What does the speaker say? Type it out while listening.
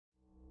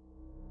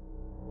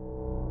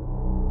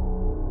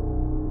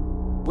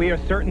we are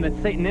certain that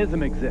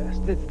Satanism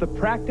exists. It's the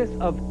practice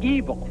of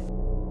evil.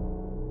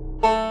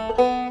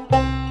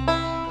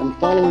 And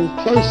following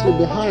closely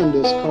behind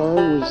this car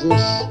was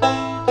this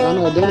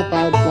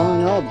unidentified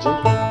flying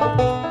object.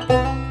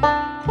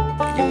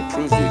 You will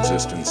prove the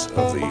existence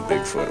of the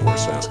Bigfoot or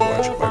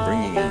Sasquatch by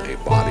bringing in a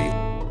body.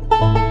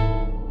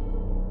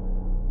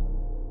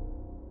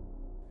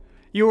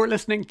 You're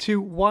listening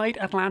to Wide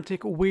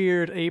Atlantic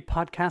Weird, a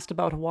podcast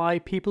about why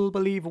people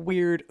believe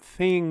weird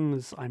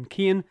things. I'm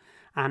Cian,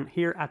 and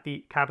here at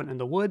the Cabin in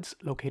the Woods,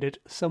 located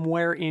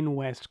somewhere in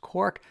West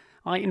Cork,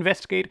 I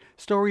investigate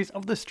stories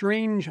of the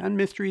strange and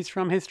mysteries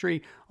from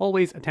history,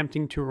 always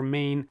attempting to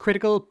remain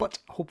critical, but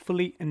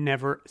hopefully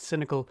never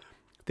cynical.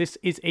 This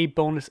is a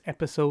bonus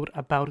episode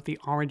about the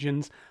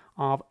origins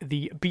of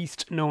the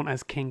beast known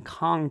as King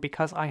Kong,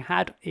 because I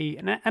had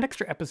an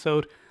extra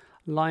episode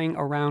lying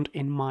around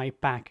in my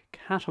back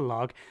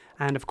catalogue.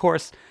 And of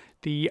course,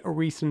 the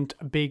recent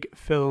big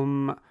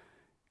film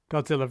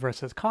Godzilla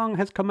vs. Kong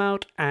has come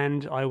out,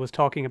 and I was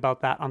talking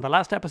about that on the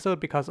last episode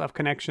because of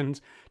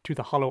connections to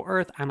the Hollow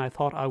Earth, and I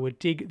thought I would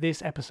dig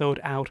this episode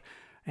out,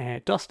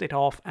 dust it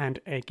off, and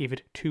give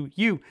it to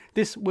you.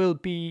 This will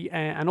be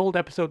an old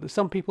episode to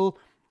some people,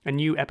 a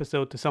new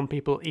episode to some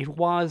people. It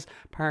was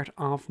part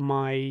of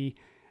my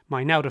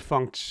now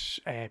defunct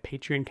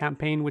Patreon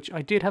campaign, which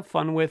I did have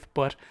fun with,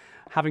 but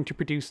having to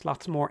produce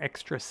lots more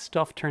extra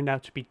stuff turned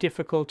out to be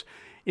difficult.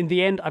 In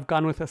the end, I've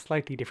gone with a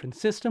slightly different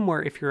system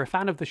where if you're a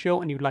fan of the show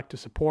and you'd like to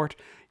support,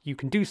 you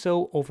can do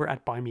so over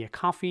at Buy Me a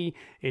Coffee.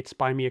 It's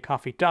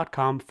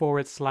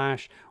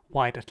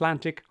buymeacoffee.com/Wide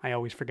Atlantic. I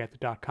always forget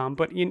the .com,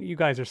 but you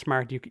guys are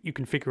smart. You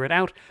can figure it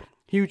out.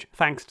 Huge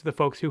thanks to the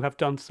folks who have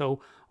done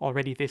so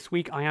already this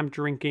week. I am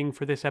drinking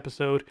for this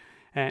episode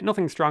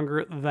nothing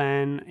stronger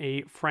than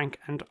a frank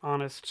and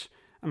honest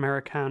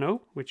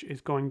Americano, which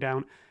is going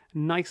down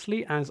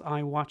nicely as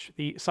I watch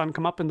the sun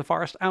come up in the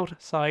forest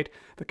outside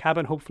the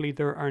cabin. Hopefully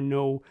there are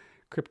no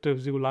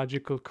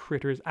cryptozoological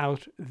critters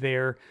out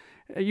there.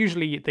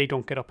 Usually they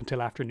don't get up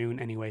until afternoon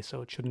anyway,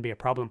 so it shouldn't be a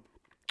problem.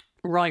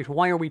 Right,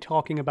 why are we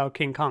talking about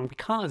King Kong?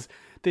 Because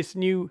this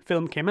new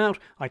film came out.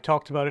 I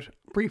talked about it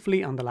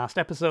briefly on the last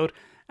episode.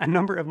 A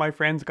number of my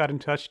friends got in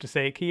touch to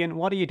say, Cian,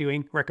 what are you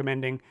doing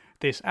recommending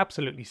this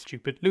absolutely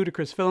stupid,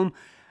 ludicrous film?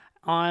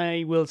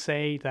 I will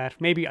say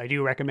that maybe I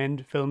do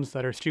recommend films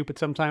that are stupid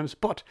sometimes,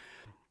 but,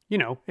 you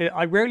know,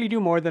 I rarely do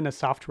more than a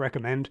soft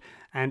recommend,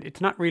 and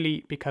it's not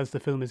really because the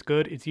film is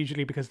good, it's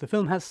usually because the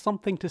film has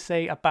something to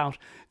say about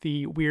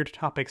the weird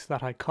topics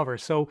that I cover.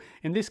 So,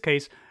 in this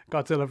case,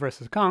 Godzilla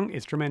vs. Kong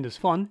is tremendous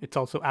fun, it's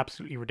also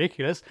absolutely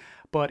ridiculous,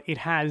 but it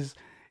has,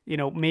 you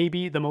know,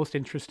 maybe the most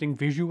interesting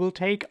visual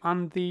take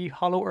on the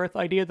Hollow Earth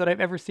idea that I've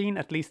ever seen,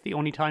 at least the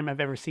only time I've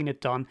ever seen it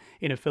done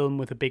in a film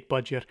with a big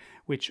budget,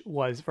 which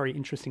was very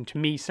interesting to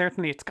me.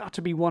 Certainly, it's got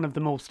to be one of the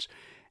most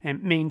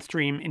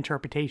mainstream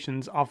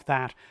interpretations of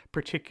that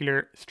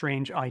particular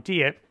strange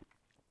idea.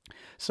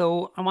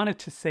 So I wanted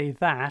to say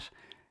that.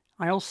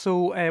 I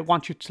also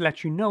want to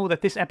let you know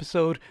that this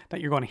episode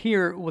that you're going to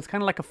hear was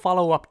kind of like a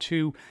follow-up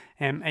to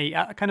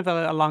a kind of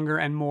a longer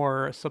and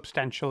more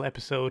substantial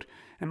episode,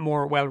 a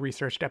more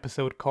well-researched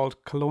episode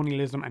called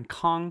Colonialism and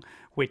Kong,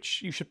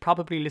 which you should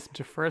probably listen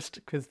to first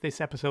because this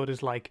episode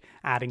is like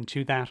adding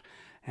to that.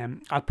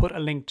 I'll put a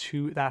link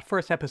to that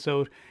first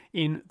episode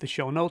in the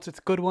show notes. It's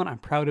a good one. I'm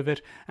proud of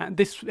it. And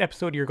this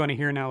episode you're going to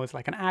hear now is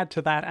like an add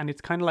to that, and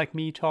it's kind of like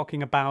me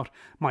talking about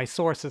my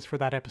sources for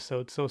that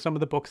episode. So some of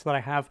the books that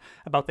I have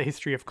about the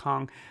history of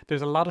Kong.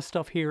 There's a lot of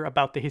stuff here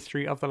about the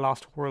history of the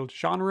Lost World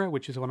genre,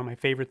 which is one of my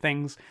favorite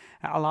things.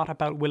 A lot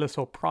about Willis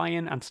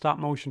O'Brien and stop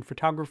motion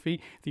photography,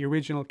 the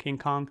original King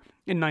Kong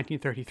in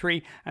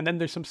 1933. And then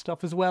there's some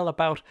stuff as well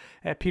about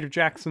Peter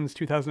Jackson's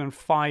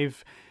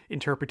 2005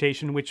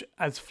 interpretation, which,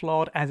 as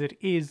flawed as it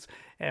is,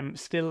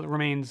 still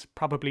remains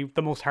probably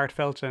the most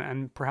heartfelt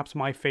and perhaps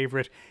my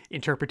favorite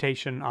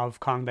interpretation of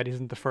Kong that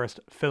isn't the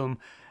first film.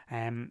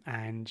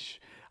 And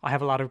I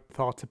have a lot of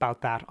thoughts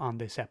about that on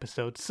this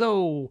episode.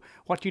 So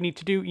what you need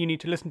to do, you need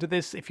to listen to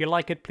this. If you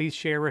like it, please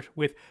share it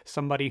with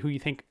somebody who you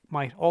think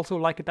might also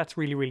like it. That's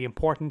really, really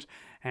important.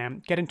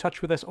 Get in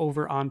touch with us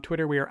over on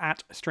Twitter. We are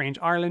at Strange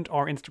Ireland,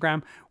 or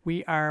Instagram.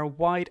 We are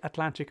Wide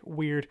Atlantic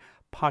Weird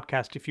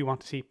Podcast if you want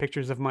to see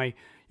pictures of my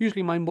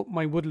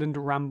woodland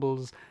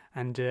rambles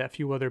and a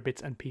few other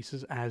bits and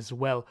pieces as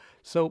well.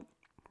 So,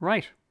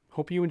 right.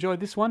 Hope you enjoyed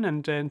this one,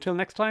 and until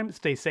next time,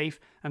 stay safe,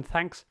 and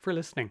thanks for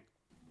listening.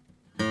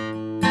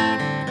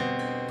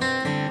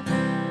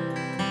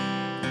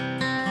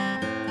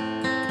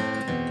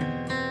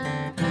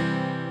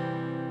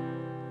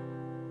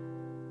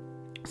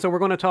 So we're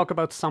going to talk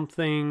about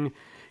something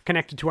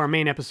connected to our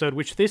main episode,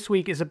 which this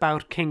week is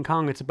about King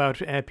Kong. It's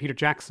about Peter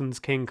Jackson's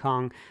King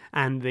Kong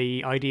and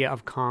the idea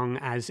of Kong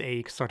as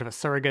a sort of a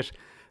surrogate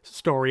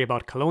story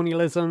about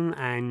colonialism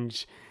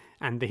and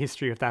the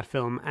history of that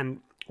film.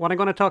 And what I'm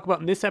going to talk about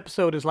in this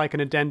episode is like an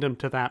addendum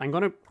to that. I'm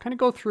going to kind of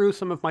go through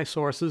some of my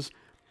sources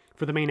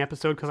for the main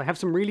episode because I have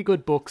some really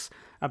good books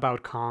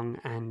about Kong,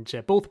 and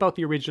both about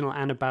the original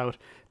and about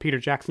Peter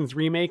Jackson's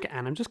remake,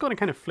 and I'm just going to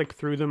kind of flick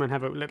through them and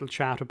have a little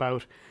chat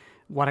about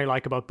what I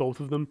like about both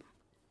of them.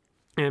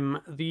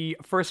 The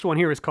first one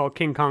here is called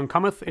King Kong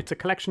Cometh. It's a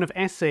collection of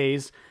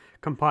essays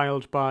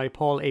compiled by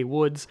Paul A.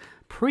 Woods.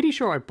 Pretty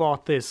sure I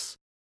bought this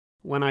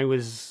when I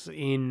was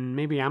in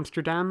maybe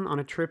Amsterdam on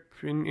a trip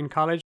in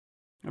college.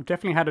 I've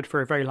definitely had it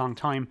for a very long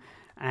time,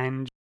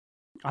 and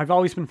I've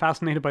always been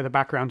fascinated by the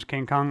background to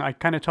King Kong. I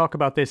kind of talk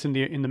about this in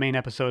the main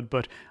episode,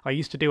 but I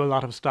used to do a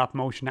lot of stop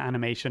motion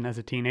animation as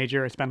a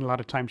teenager. I spent a lot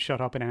of time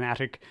shut up in an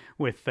attic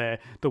with the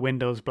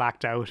windows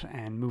blacked out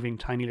and moving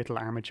tiny little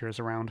armatures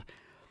around,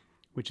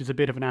 which is a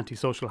bit of an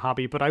antisocial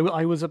hobby. But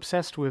I was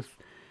obsessed with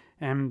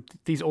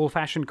these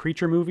old-fashioned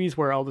creature movies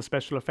where all the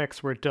special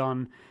effects were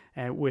done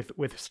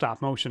with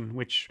stop motion,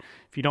 which,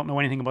 if you don't know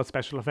anything about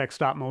special effects,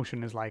 stop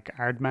motion is like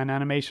Aardman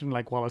animation,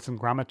 like Wallace and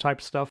Gromit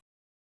type stuff.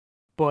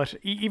 But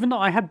even though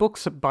I had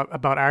books about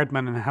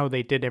Aardman and how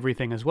they did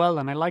everything as well,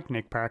 and I like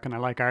Nick Park and I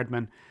like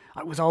Aardman,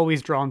 I was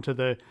always drawn to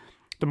the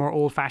more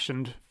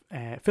old-fashioned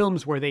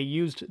films where they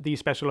used these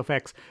special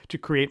effects to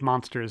create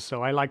monsters.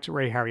 So I liked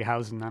Ray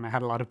Harryhausen, and I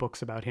had a lot of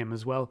books about him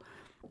as well.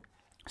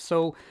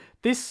 So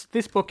this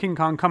book, King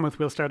Kong Cometh,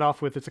 we'll start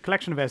off with. It's a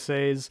collection of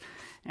essays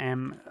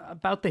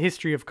about the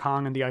history of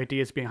Kong and the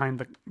ideas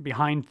behind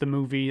the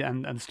movie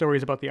and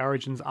stories about the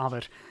origins of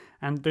it.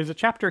 And there's a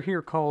chapter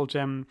here called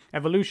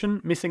Evolution,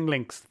 Missing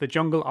Links, The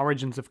Jungle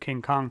Origins of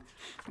King Kong.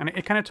 And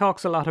it kind of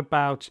talks a lot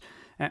about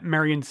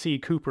Merian C.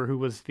 Cooper, who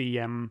was the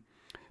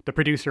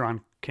producer on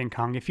King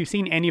Kong. If you've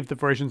seen any of the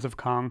versions of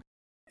Kong,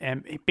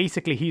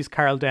 basically he's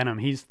Carl Denham.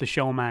 He's the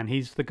showman.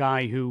 He's the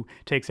guy who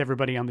takes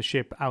everybody on the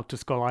ship out to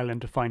Skull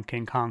Island to find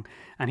King Kong.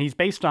 And he's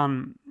based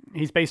on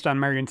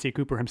Merian C.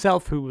 Cooper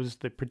himself, who was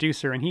the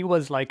producer, and he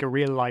was like a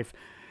real life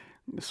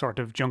sort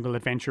of jungle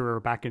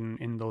adventurer back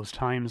in those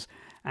times.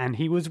 And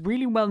he was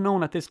really well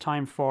known at this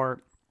time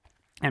for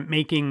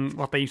making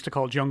what they used to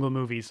call jungle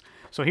movies.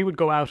 So he would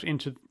go out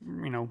into,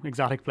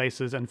 exotic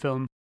places and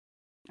film.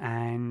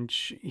 And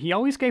he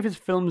always gave his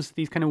films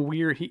these kind of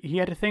weird... He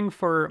had a thing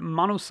for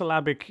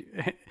monosyllabic,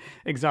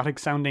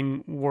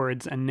 exotic-sounding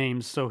words and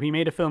names. So he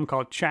made a film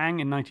called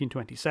Chang in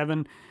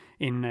 1927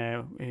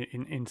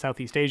 in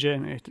Southeast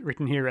Asia,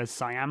 written here as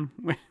Siam,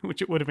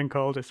 which it would have been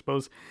called, I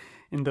suppose,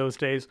 in those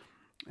days.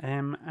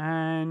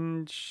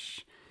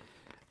 There's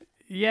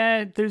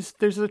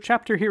a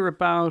chapter here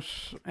about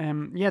the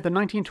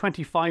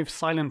 1925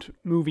 silent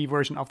movie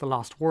version of The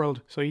Lost World.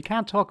 So you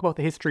can't talk about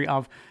the history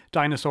of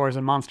dinosaurs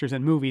and monsters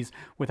in movies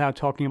without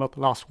talking about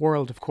The Lost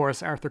World. Of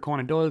course, Arthur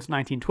Conan Doyle's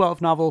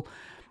 1912 novel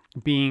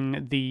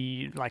being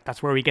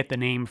that's where we get the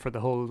name for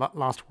the whole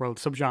Lost World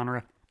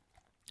subgenre.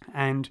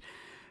 And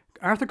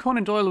Arthur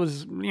Conan Doyle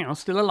was,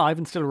 still alive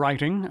and still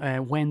writing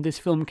when this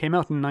film came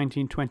out in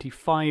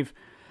 1925.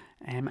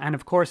 And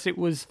of course, it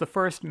was the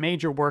first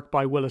major work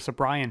by Willis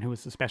O'Brien, who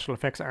was the special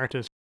effects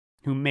artist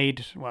who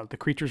the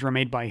creatures were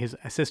made by his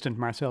assistant,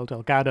 Marcel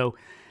Delgado.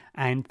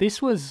 And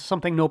this was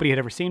something nobody had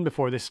ever seen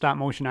before, this stop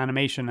motion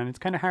animation. And it's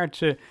kind of hard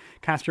to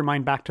cast your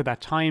mind back to that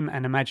time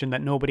and imagine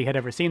that nobody had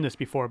ever seen this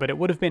before. But it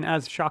would have been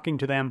as shocking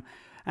to them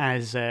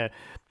as,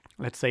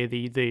 let's say,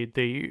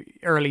 the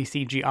early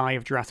CGI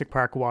of Jurassic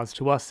Park was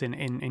to us in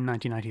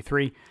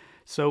 1993.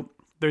 So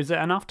there's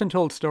an often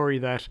told story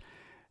that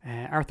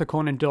Arthur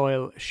Conan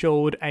Doyle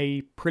showed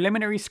a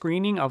preliminary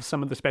screening of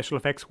some of the special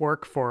effects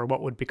work for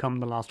what would become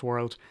The Lost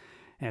World,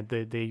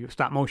 the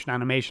stop motion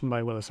animation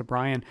by Willis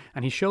O'Brien,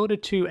 and he showed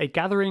it to a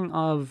gathering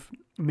of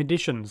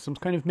magicians, some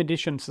kind of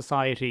magician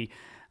society.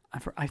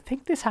 I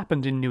think this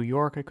happened in New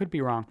York, I could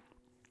be wrong.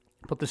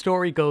 But the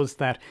story goes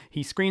that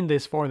he screened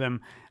this for them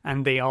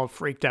and they all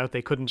freaked out.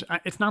 They couldn't...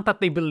 It's not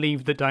that they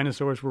believed that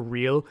dinosaurs were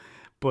real,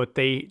 but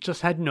they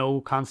just had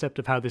no concept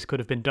of how this could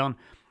have been done.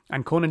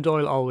 And Conan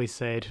Doyle always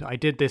said, I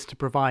did this to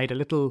provide a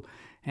little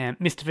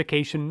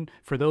mystification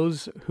for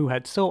those who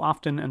had so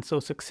often and so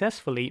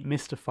successfully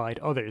mystified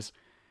others.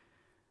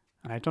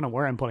 And I don't know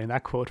where I'm pulling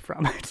that quote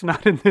from. It's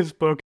not in this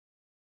book.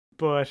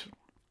 But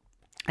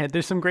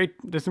there's some great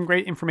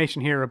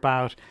information here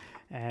about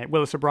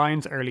Willis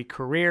O'Brien's early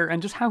career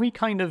and just how he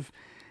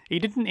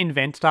didn't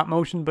invent stop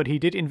motion, but he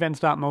did invent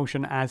stop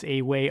motion as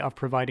a way of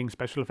providing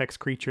special effects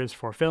creatures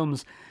for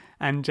films.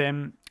 And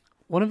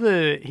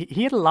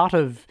he had a lot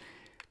of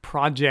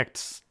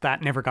projects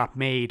that never got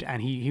made,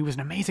 and he was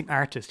an amazing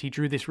artist. He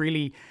drew this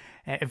really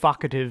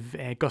evocative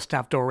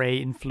Gustave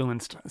Doré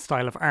influenced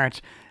style of art,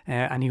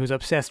 and he was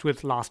obsessed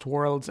with lost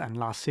worlds and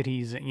lost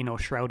cities,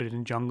 shrouded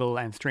in jungle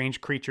and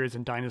strange creatures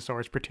and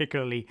dinosaurs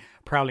particularly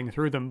prowling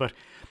through them. But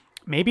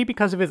maybe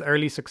because of his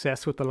early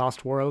success with The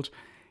Lost World,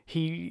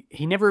 he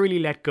never really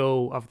let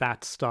go of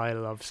that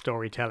style of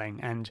storytelling,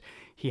 and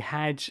he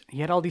had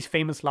all these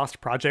famous lost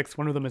projects.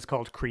 One of them is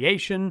called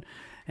Creation,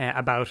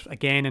 about,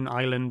 again, an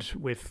island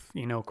with,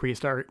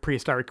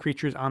 prehistoric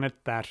creatures on it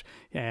that,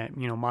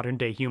 modern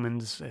day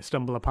humans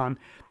stumble upon.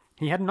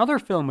 He had another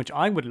film which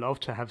I would love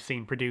to have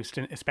seen produced,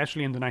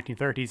 especially in the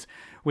 1930s,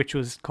 which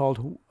was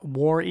called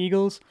War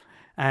Eagles.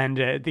 And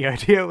the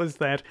idea was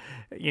that,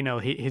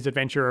 his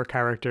adventurer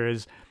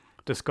characters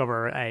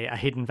discover a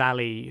hidden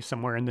valley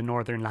somewhere in the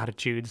northern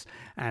latitudes,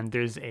 and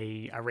there's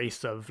a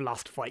race of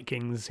lost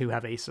Vikings who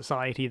have a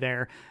society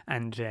there.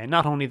 And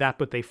not only that,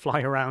 but they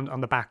fly around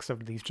on the backs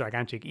of these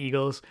gigantic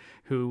eagles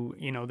who,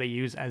 they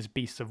use as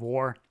beasts of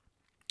war.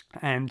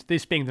 And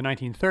this being the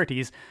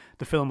 1930s,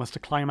 the film was to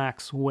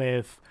climax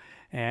with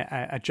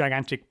a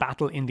gigantic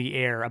battle in the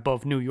air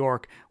above New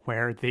York,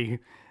 where the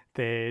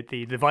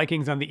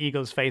Vikings and the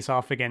Eagles face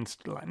off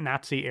against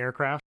Nazi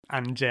aircraft.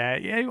 And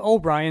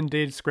O'Brien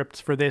did scripts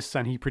for this,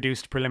 and he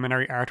produced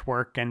preliminary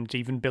artwork and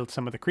even built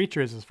some of the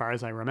creatures, as far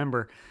as I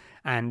remember.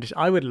 And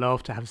I would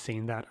love to have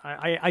seen that.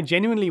 I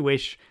genuinely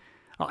wish...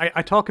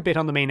 I talk a bit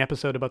on the main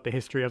episode about the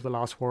history of the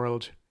Lost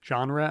World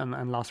genre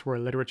and Lost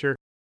World literature,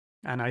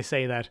 and I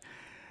say that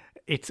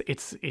it's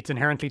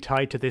inherently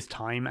tied to this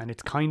time, and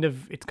it's kind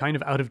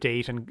of out of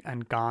date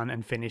and gone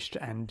and finished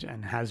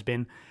and has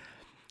been.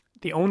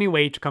 The only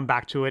way to come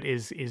back to it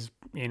is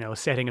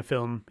setting a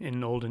film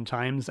in olden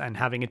times and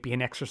having it be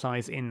an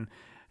exercise in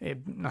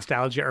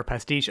nostalgia or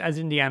pastiche, as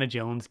Indiana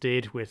Jones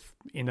did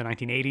in the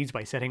 1980s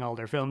by setting all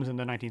their films in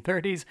the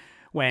 1930s,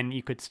 when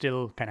you could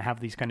still kind of have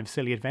these kind of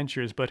silly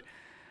adventures. But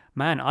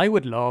man, I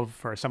would love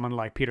for someone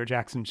like Peter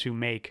Jackson to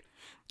make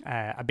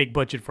a big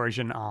budget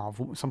version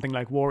of something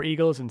like War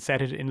Eagles and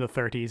set it in the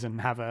 30s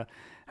and have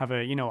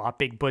a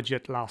big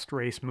budget Lost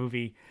Race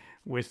movie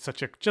with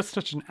such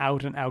an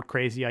out and out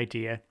crazy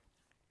idea.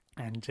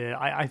 And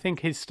I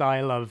think his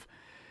style of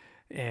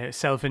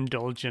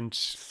self-indulgent,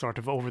 sort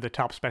of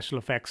over-the-top special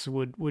effects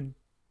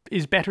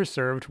is better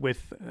served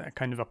with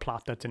kind of a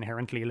plot that's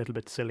inherently a little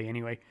bit silly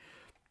anyway.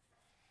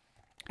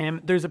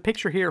 There's a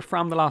picture here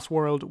from The Lost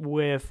World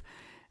with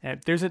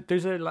there's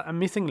a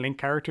missing link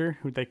character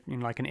who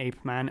like an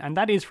ape man, and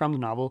that is from the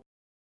novel,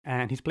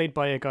 and he's played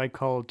by a guy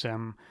called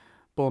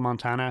Bull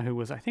Montana, who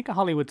was, I think, a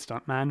Hollywood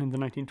stuntman in the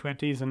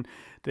 1920s, and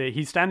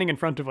he's standing in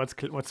front of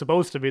what's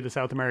supposed to be the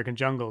South American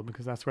jungle,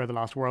 because that's where The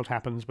Lost World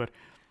happens, but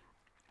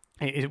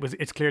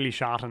it's clearly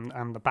shot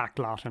on the back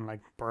lot in like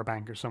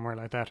Burbank or somewhere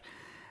like that.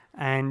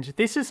 And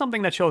this is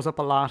something that shows up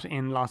a lot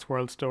in Lost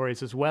World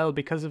stories as well,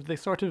 because of the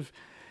sort of,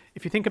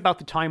 if you think about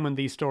the time when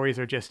these stories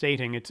are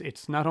gestating,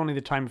 it's not only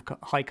the time of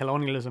high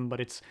colonialism, but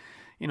it's,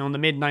 in the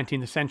mid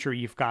 19th century,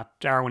 you've got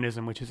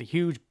Darwinism, which is a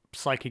huge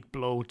psychic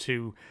blow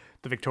to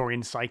the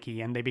Victorian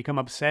psyche, and they become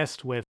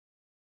obsessed with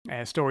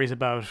stories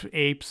about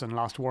apes and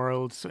lost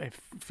worlds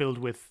filled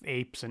with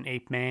apes and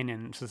ape men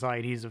and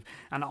societies of,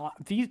 and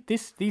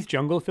these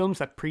jungle films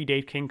that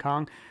predate King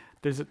Kong.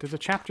 There's a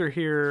chapter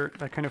here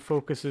that kind of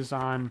focuses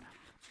on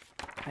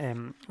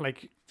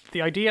like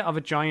the idea of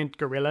a giant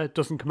gorilla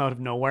doesn't come out of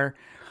nowhere.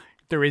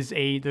 There's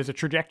a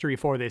trajectory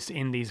for this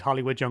in these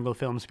Hollywood jungle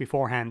films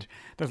beforehand.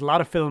 There's a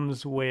lot of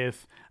films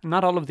with,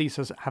 not all of these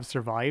have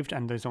survived,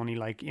 and there's only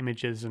like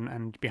images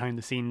and behind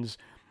the scenes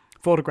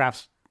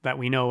photographs that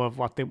we know of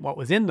what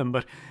was in them,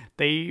 but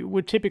they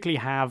would typically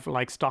have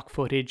like stock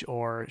footage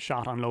or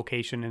shot on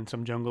location in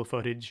some jungle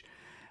footage,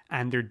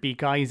 and there'd be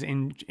guys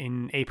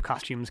in ape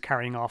costumes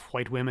carrying off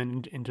white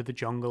women into the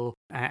jungle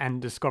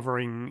and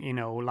discovering,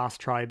 lost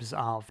tribes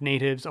of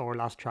natives or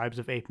lost tribes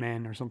of ape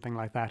men or something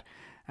like that.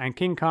 And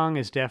King Kong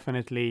is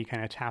definitely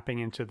kind of tapping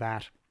into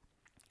that.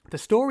 The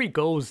story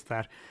goes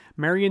that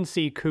Merian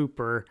C.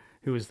 Cooper,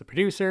 who was the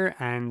producer,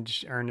 and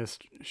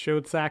Ernest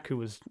Schoedsack, who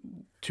was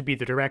to be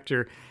the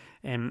director,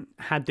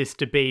 had this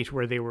debate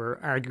where they were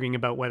arguing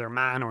about whether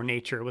man or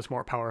nature was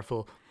more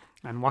powerful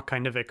and what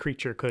kind of a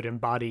creature could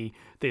embody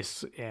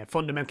this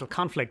fundamental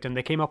conflict. And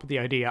they came up with the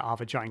idea of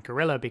a giant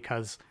gorilla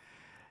because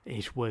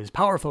it was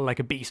powerful like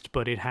a beast,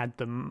 but it had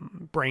the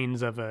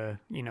brains of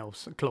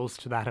close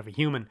to that of a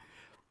human.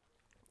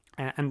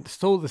 And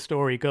so the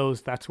story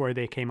goes, that's where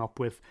they came up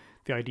with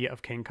the idea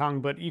of King Kong.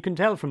 But you can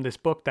tell from this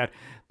book that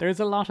there's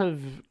a lot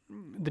of,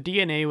 the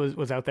DNA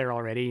was out there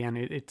already, and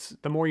it's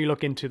the more you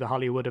look into the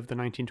Hollywood of the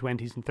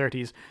 1920s and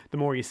 30s, the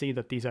more you see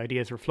that these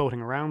ideas were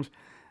floating around,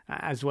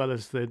 as well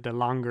as the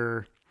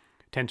longer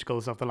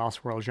tentacles of the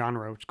Lost World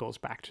genre, which goes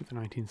back to the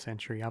 19th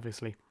century,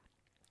 obviously.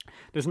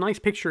 There's a nice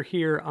picture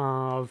here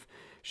of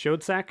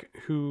Schoedsack,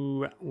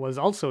 who was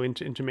also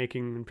into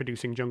making and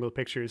producing jungle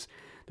pictures.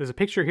 There's a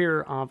picture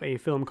here of a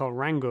film called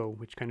Rango,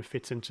 which kind of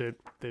fits into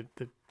the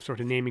sort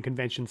of naming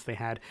conventions they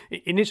had.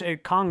 Initially,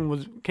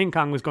 King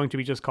Kong was going to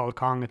be just called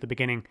Kong at the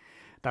beginning.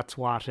 That's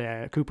what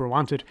Cooper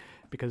wanted,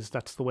 because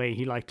that's the way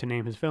he liked to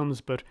name his films.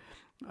 But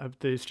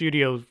the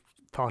studio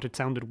thought it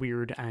sounded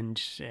weird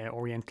and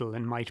oriental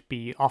and might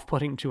be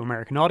off-putting to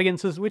American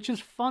audiences, which is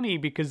funny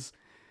because,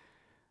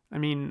 I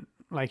mean,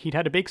 like, he'd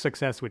had a big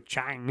success with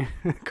Chang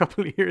a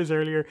couple of years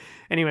earlier.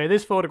 Anyway,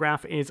 this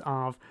photograph is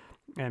of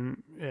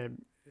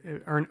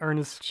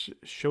Ernest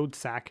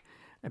Schoedsack.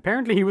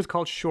 Apparently he was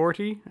called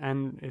Shorty,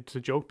 and it's a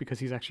joke because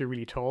he's actually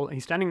really tall.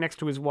 He's standing next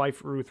to his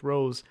wife, Ruth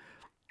Rose,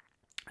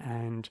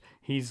 and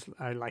he's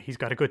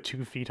got a good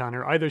 2 feet on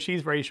her. Either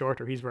she's very short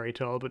or he's very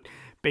tall, but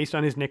based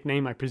on his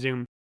nickname, I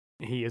presume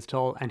he is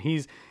tall, and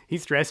he's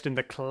dressed in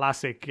the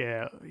classic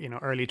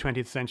early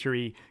 20th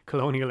century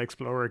colonial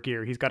explorer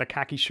gear. He's got a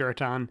khaki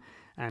shirt on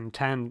and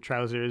tan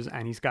trousers,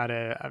 and he's got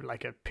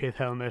a pith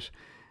helmet,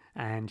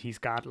 and he's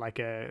got like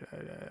a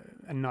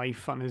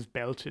knife on his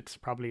belt. It's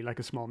probably like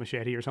a small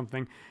machete or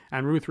something.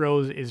 And Ruth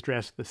Rose is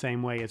dressed the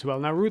same way as well.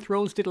 Now, Ruth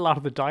Rose did a lot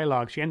of the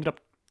dialogue. She ended up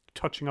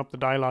touching up the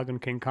dialogue on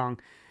King Kong,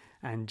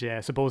 and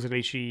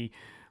supposedly she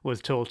was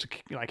told to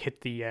like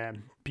hit the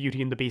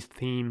Beauty and the Beast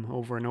theme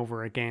over and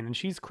over again. And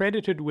she's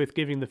credited with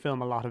giving the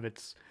film a lot of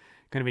its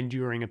kind of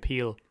enduring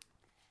appeal.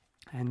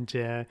 And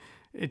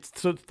it's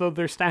so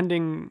they're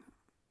standing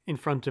in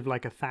front of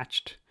like a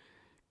thatched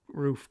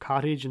roof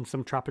cottage in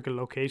some tropical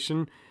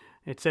location.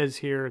 It says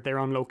here they're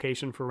on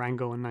location for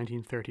Rango in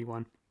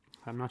 1931.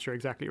 I'm not sure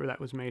exactly where that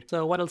was made.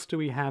 So what else do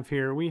we have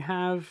here? We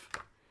have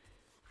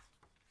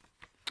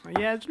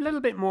a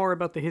little bit more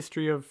about the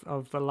history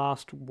of the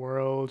Lost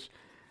World.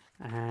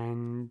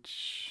 And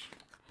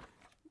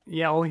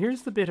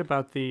here's the bit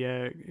about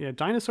the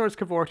dinosaurs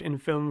cavort in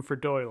film for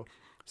Doyle.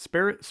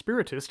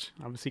 Spiritist,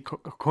 obviously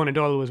Conan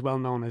Doyle was well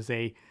known as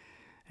a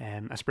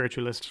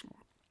spiritualist.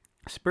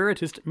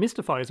 Spiritist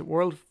mystifies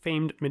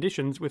world-famed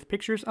magicians with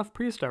pictures of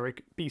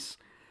prehistoric beasts.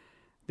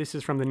 This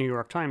is from the New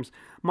York Times.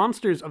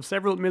 Monsters of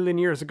several million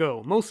years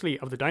ago, mostly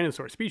of the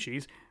dinosaur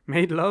species,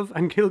 made love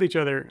and killed each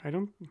other. I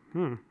don't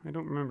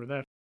remember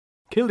that.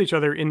 Killed each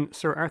other in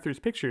Sir Arthur's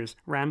pictures,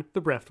 ran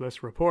the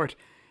breathless report.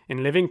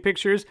 In living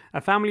pictures,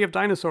 a family of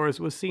dinosaurs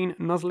was seen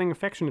nuzzling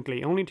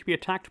affectionately, only to be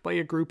attacked by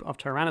a group of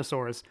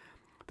tyrannosaurs.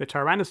 The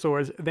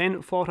tyrannosaurs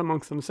then fought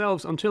amongst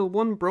themselves until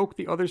one broke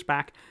the other's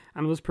back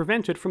and was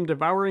prevented from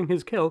devouring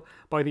his kill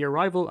by the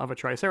arrival of a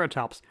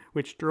triceratops,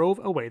 which drove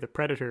away the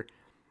predator.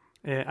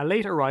 A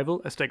late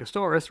arrival, a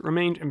Stegosaurus,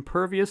 remained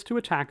impervious to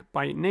attack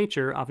by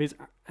nature of his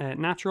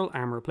natural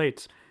armor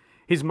plates.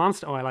 His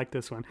monsters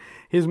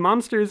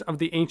of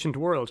the ancient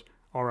world,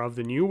 or of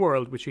the new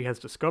world which he has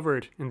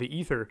discovered in the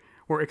ether,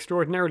 were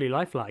extraordinarily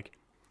lifelike.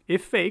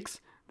 If fakes,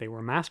 they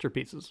were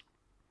masterpieces.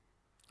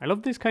 I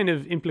love this kind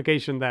of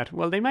implication that,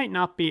 well, they might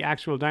not be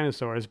actual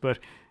dinosaurs, but,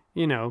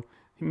 you know,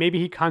 maybe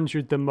he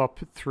conjured them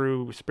up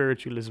through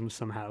spiritualism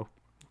somehow.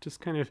 It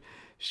just kind of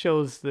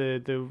shows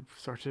the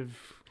sort of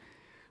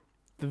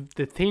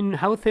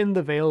how thin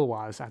the veil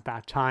was at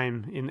that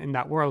time in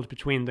that world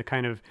between the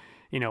kind of,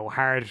 you know,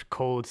 hard,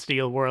 cold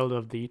steel world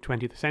of the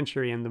 20th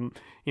century and the,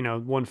 you know,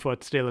 1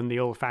 foot still in the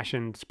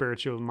old-fashioned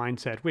spiritual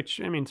mindset, which,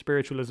 I mean,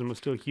 spiritualism was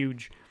still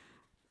huge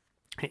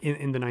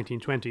in the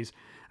 1920s.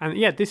 And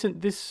yeah,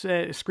 this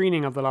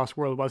screening of The Lost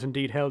World was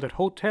indeed held at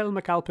Hotel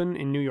McAlpin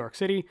in New York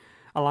City.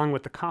 Along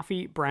with the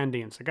coffee,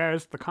 brandy and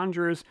cigars, the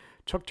conjurers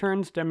took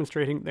turns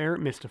demonstrating their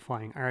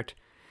mystifying art.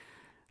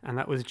 And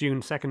that was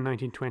June 2nd,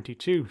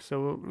 1922.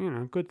 So, you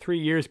know, a good 3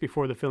 years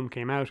before the film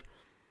came out.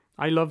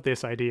 I love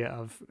this idea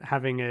of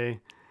having a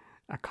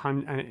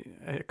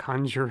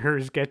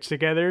conjurers get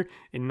together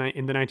in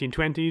the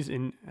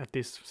 1920s at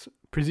this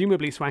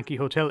presumably swanky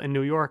hotel in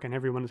New York, and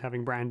everyone is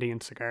having brandy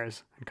and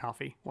cigars and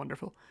coffee.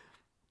 Wonderful.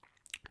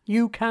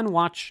 You can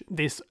watch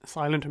this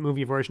silent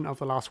movie version of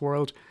The Lost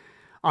World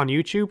on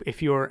YouTube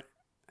if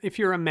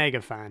you're a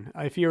mega fan.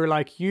 If you're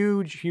like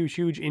huge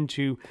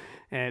into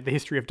the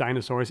history of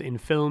dinosaurs in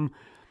film.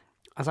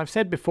 As I've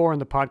said before in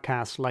the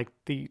podcast, like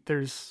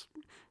there's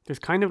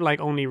kind of like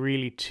only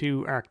really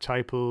two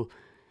archetypal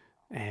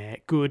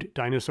good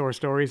dinosaur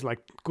stories, like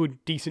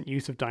good decent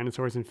use of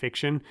dinosaurs in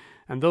fiction,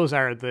 and those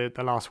are the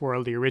Lost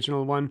World, the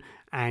original one,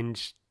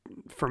 and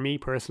for me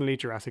personally,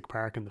 Jurassic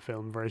Park and the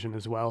film version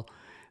as well.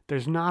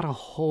 There's not a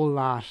whole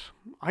lot.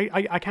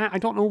 I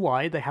don't know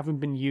why they haven't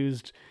been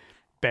used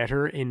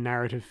better in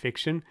narrative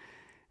fiction.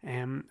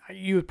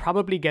 You would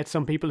probably get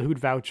some people who'd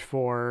vouch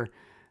for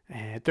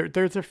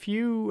there's a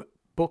few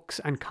books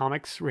and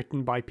comics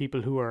written by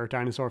people who are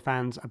dinosaur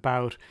fans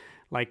about,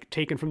 like,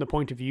 taken from the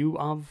point of view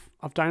of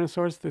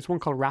dinosaurs. There's one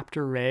called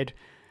Raptor Red,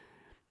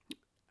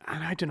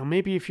 and I don't know,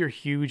 maybe if you're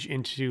huge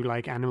into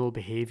like animal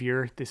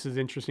behavior, this is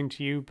interesting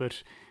to you,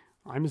 but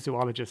I'm a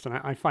zoologist and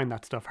I find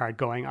that stuff hard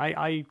going.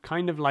 I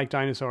kind of like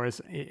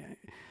dinosaurs.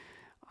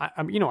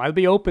 I'll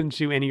be open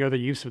to any other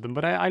use of them,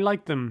 but I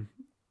like them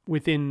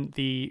within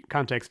the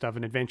context of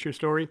an adventure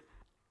story.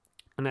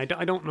 And I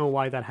don't know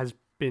why that has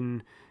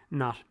been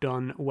not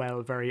done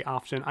well very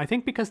often. I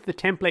think because the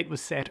template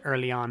was set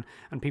early on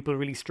and people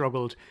really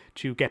struggled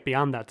to get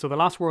beyond that. So The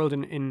Lost World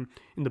in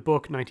the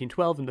book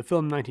 1912 and the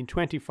film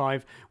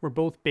 1925 were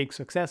both big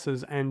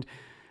successes, and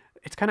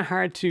it's kind of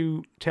hard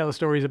to tell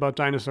stories about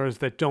dinosaurs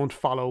that don't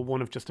follow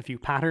one of just a few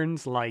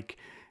patterns, like,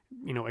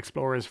 you know,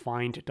 explorers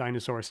find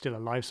dinosaurs still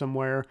alive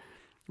somewhere,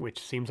 which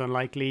seems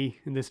unlikely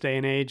in this day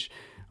and age,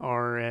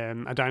 or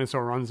a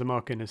dinosaur runs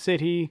amok in a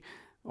city,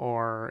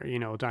 or, you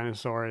know,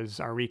 dinosaurs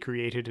are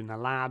recreated in a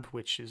lab,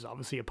 which is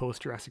obviously a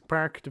post-Jurassic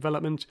Park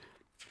development.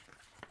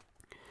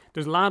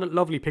 There's a lot of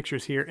lovely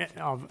pictures here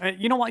of,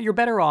 you know what, you're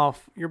better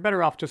off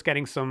just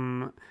getting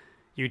some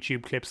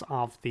YouTube clips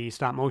of the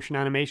stop motion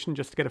animation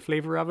just to get a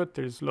flavor of it.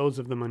 There's loads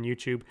of them on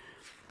YouTube.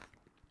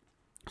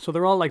 So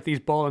they're all like these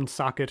ball and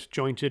socket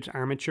jointed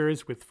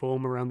armatures with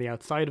foam around the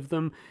outside of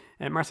them.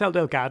 Marcel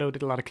Delgado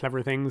did a lot of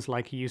clever things,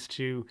 like he used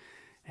to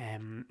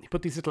he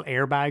put these little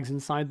airbags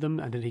inside them,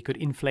 and then he could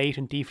inflate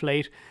and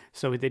deflate.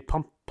 So they'd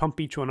pump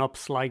each one up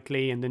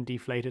slightly and then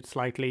deflate it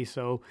slightly,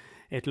 so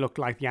it looked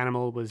like the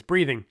animal was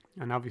breathing.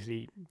 And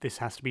obviously this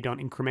has to be done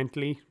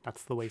incrementally.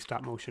 That's the way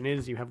stop motion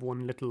is. You have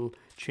one little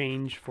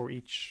change for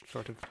each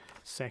sort of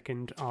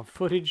second of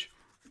footage.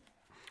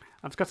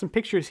 I've got some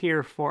pictures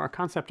here for a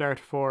concept art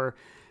for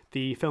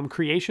the film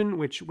Creation,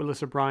 which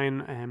Willis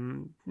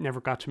O'Brien never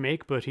got to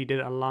make, but he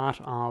did a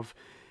lot of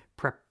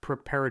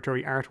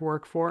preparatory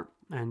artwork for.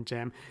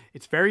 And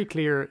it's very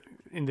clear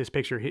in this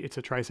picture, it's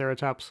a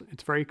Triceratops.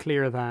 It's very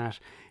clear that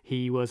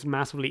he was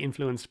massively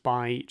influenced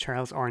by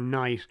Charles R.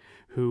 Knight,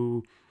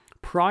 who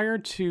prior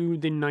to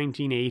the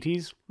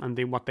 1980s and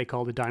what they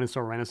call the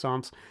dinosaur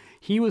renaissance,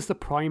 he was the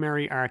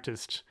primary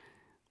artist,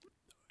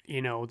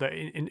 you know,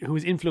 who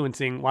was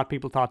influencing what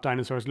people thought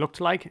dinosaurs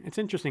looked like. It's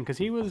interesting because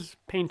he was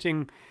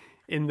painting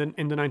in the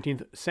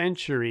 19th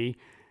century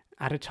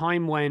at a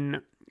time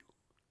when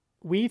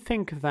we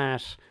think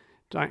that,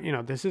 you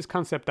know, this is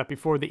concept that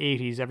before the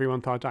 80s,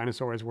 everyone thought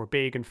dinosaurs were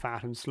big and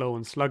fat and slow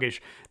and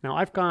sluggish. Now,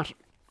 I've got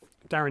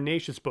Darren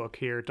Naish's book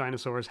here,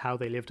 Dinosaurs, How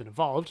They Lived and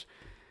Evolved,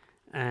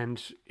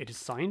 and it is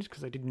signed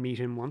because I did meet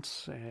him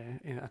once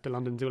at the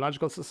London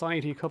Zoological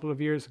Society a couple of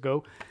years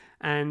ago.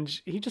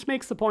 And he just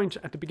makes the point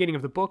at the beginning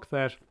of the book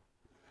that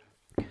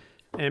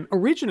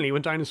originally,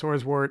 when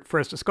dinosaurs were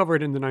first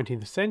discovered in the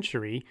 19th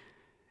century,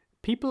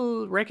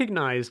 people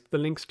recognized the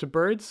links to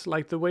birds,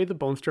 like the way the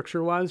bone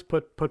structure was,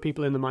 put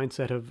people in the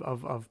mindset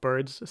of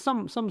birds,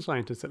 some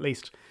scientists at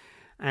least.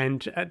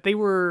 And they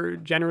were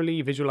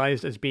generally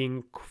visualized as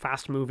being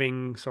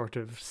fast-moving, sort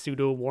of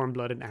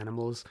pseudo-warm-blooded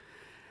animals.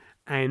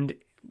 And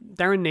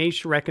Darren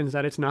Naish reckons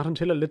that it's not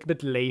until a little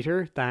bit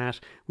later that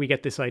we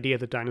get this idea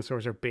that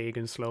dinosaurs are big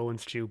and slow and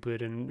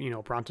stupid and, you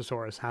know,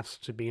 Brontosaurus has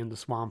to be in the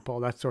swamp,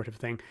 all that sort of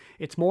thing.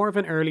 It's more of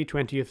an early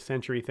 20th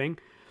century thing.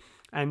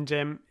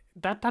 And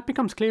that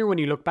becomes clear when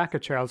you look back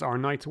at Charles R.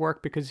 Knight's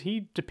work, because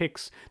he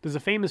depicts, there's a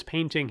famous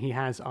painting he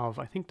has of,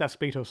 I think,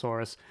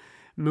 Daspletosaurus,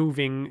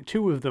 moving,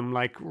 two of them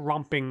like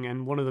romping,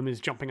 and one of them is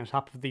jumping on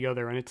top of the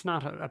other, and it's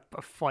not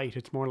a fight,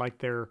 it's more like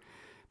they're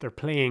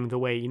playing the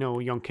way, you know,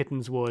 young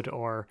kittens would,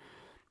 or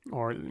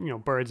you know,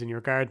 birds in your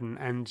garden.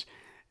 And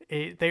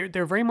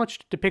they're very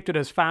much depicted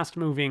as fast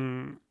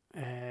moving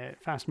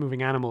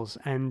animals.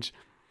 And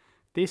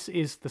this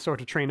is the sort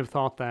of train of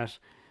thought that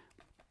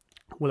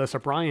Willis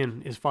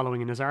O'Brien is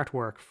following in his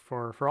artwork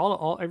for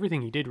all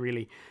everything he did,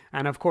 really.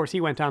 And of course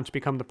he went on to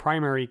become the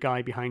primary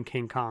guy behind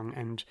King Kong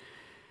and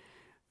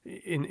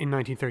in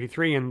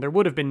 1933, and there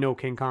would have been no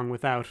King Kong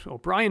without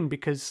O'Brien,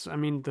 because I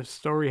mean the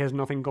story has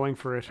nothing going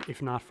for it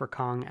if not for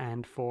Kong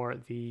and for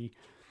the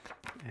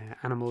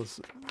animals,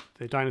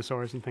 the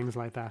dinosaurs and things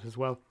like that as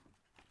well.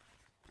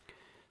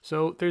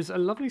 So there's a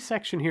lovely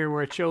section here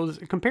where it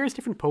compares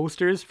different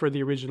posters for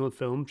the original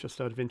film, just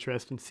out of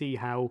interest, and see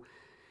how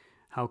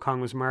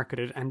Kong was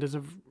marketed. And there's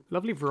a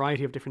lovely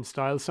variety of different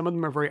styles. Some of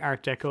them are very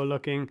Art Deco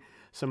looking,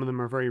 some of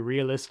them are very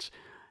realist,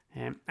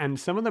 and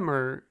some of them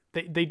are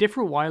they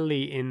differ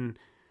wildly in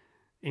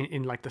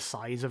like the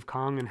size of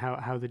Kong and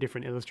how the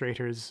different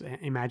illustrators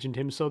imagined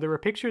him. So there are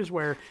pictures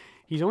where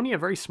he's only a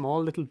very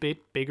small little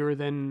bit bigger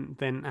than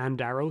Anne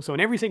Darrow. So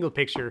in every single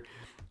picture,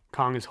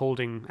 Kong is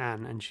holding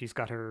Anne, and she's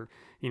got her,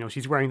 you know,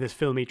 she's wearing this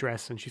filmy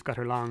dress, and she's got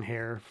her long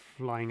hair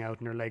flying out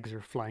and her legs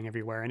are flying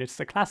everywhere. And it's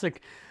the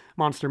classic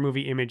monster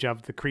movie image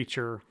of the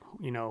creature,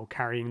 you know,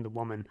 carrying the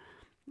woman.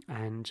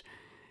 And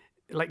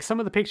like some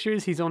of the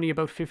pictures, he's only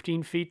about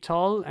 15 feet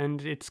tall,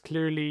 and it's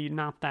clearly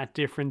not that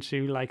different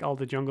to like all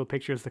the jungle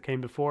pictures that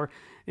came before.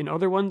 In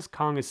other ones,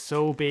 Kong is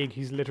so big,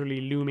 he's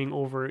literally looming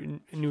over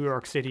New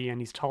York City, and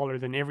he's taller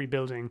than every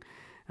building,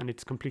 and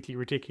it's completely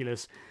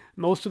ridiculous.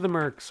 Most of them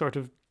are sort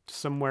of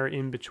somewhere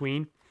in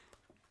between.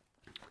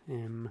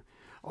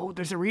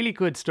 There's a really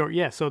good story.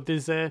 Yeah, so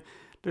there's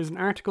an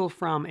article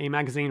from a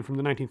magazine from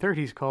the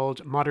 1930s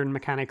called Modern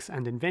Mechanics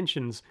and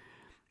Inventions,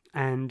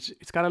 and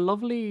it's got a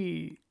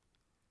lovely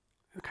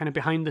kind of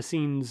behind the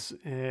scenes,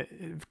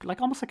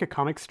 like almost like a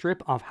comic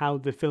strip of how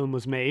the film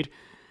was made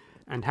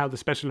and how the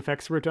special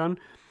effects were done,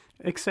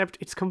 except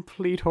it's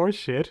complete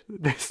horseshit.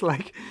 There's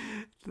like,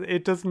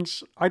 it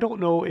doesn't, I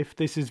don't know if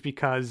this is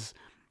because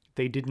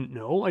they didn't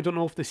know. I don't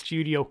know if the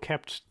studio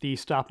kept the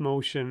stop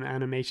motion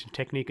animation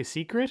technique a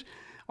secret,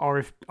 or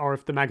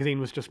if the magazine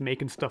was just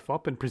making stuff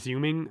up and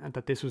presuming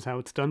that this was how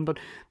it's done. But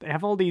they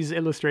have all these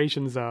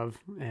illustrations of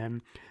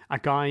a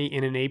guy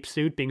in an ape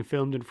suit being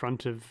filmed in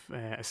front of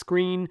a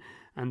screen,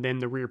 and then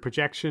the rear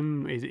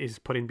projection is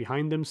put in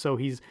behind them. So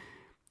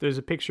there's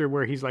a picture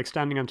where he's like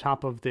standing on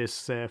top of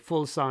this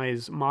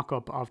full-size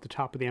mock-up of the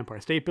top of the Empire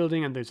State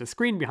Building, and there's a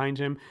screen behind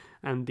him,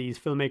 and these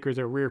filmmakers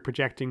are rear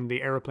projecting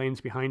the aeroplanes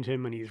behind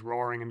him, and he's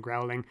roaring and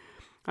growling.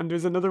 And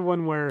there's another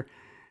one where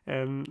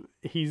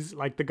he's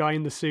like, the guy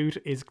in the suit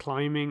is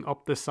climbing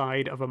up the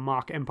side of a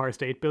mock Empire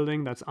State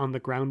Building that's on the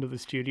ground of the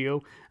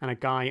studio, and a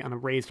guy on a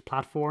raised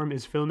platform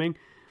is filming.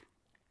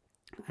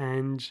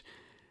 And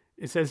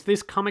it says,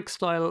 this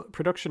comic-style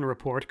production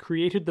report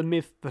created the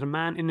myth that a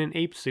man in an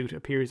ape suit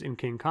appears in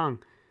King Kong.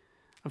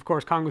 Of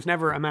course, Kong was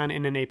never a man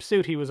in an ape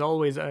suit. He was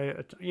always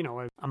a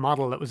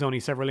model that was only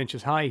several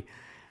inches high.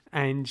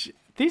 And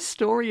this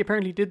story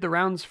apparently did the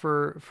rounds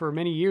for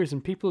many years,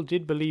 and people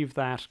did believe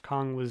that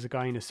Kong was a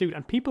guy in a suit.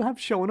 And people have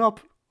shown up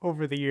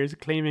over the years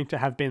claiming to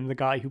have been the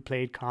guy who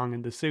played Kong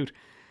in the suit.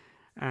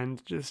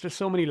 And there's just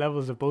so many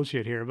levels of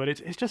bullshit here, but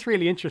it's just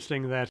really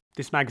interesting that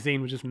this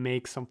magazine would just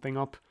make something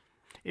up.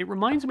 It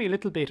reminds me a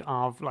little bit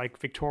of like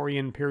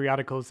Victorian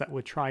periodicals that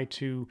would try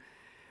to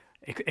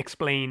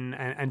explain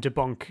and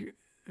debunk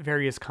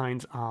various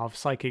kinds of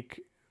psychic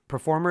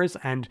performers,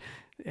 and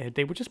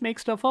they would just make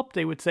stuff up.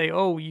 They would say,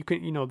 oh, you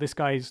can, this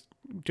guy's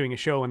doing a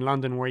show in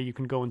London where you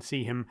can go and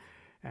see him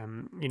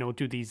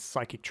do these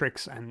psychic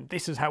tricks, and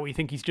this is how we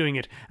think he's doing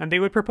it. And they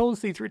would propose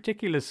these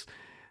ridiculous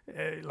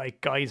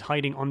like guys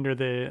hiding under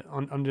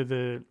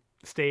the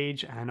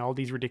stage and all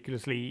these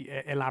ridiculously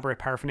elaborate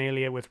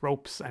paraphernalia with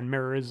ropes and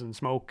mirrors and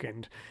smoke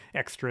and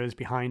extras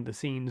behind the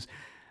scenes.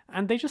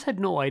 And they just had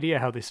no idea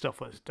how this stuff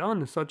was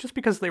done. So just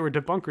because they were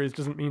debunkers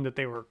doesn't mean that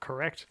they were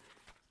correct.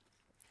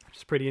 Which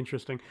is pretty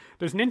interesting.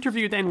 There's an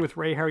interview then with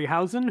Ray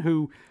Harryhausen,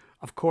 who,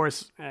 of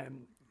course,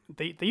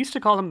 they used to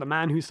call him the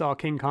man who saw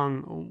King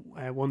Kong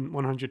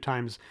 100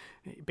 times.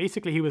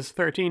 Basically, he was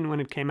 13 when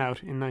it came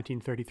out in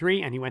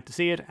 1933, and he went to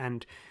see it,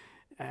 and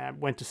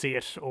went to see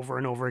it over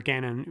and over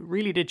again, and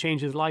really did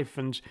change his life,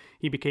 and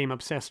he became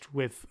obsessed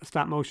with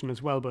stop motion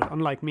as well. But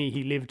unlike me,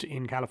 he lived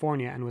in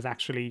California and was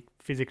actually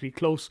physically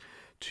close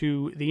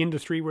to the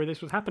industry where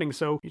this was happening.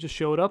 So he just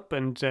showed up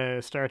and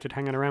started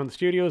hanging around the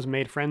studios,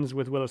 made friends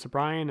with Willis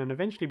O'Brien, and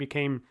eventually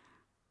became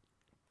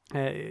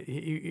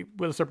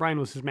Willis O'Brien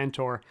was his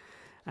mentor.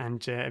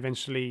 And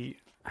eventually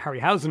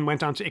Harryhausen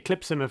went on to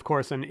eclipse him, of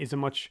course, and is a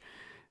much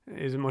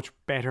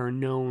better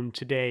known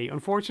today.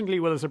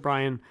 Unfortunately, Willis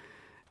O'Brien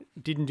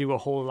didn't do a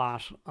whole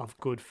lot of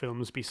good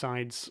films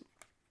besides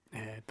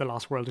The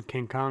Lost World and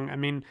King Kong. I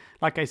mean,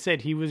 like I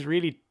said, he was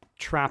really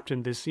trapped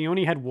in this. He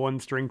only had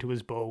one string to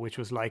his bow, which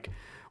was like,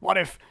 what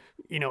if,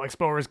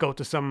 explorers go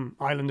to some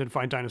island and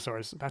find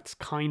dinosaurs? That's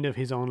kind of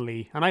his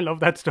only, and I love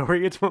that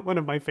story. It's one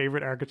of my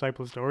favorite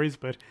archetypal stories,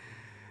 but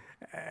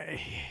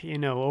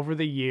over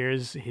the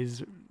years,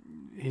 his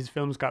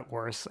films got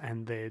worse,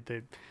 and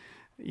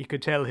you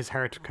could tell his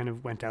heart kind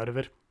of went out of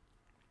it.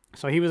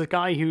 So he was a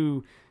guy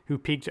who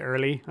peaked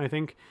early, I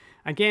think.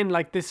 Again,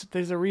 like this,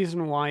 there's a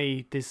reason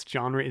why this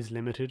genre is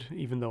limited,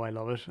 even though I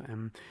love it.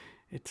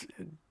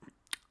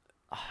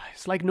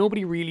 It's like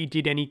nobody really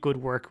did any good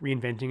work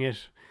reinventing it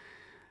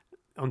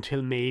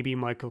until maybe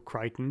Michael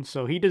Crichton.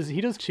 So he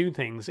does two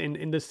things. In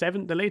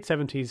the late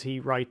 70s, he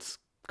writes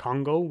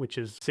Congo, which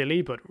is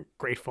silly but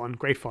great fun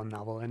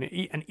novel, and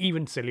an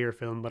even sillier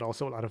film, but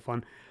also a lot of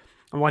fun.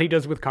 And what he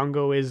does with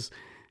Congo is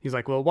he's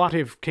like, well, what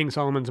if King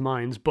Solomon's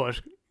Mines,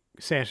 but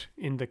set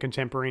in the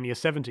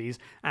contemporaneous 70s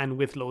and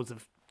with loads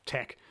of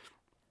tech.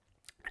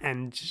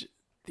 And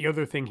the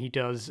other thing he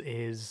does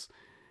is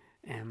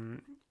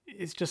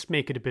just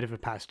make it a bit of a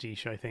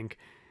pastiche, I think.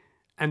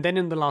 And then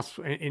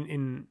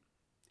in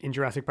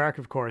Jurassic Park,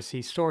 of course,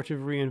 he sort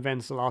of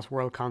reinvents the Lost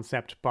World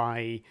concept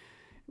by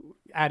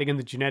adding in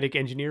the genetic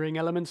engineering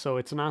element. So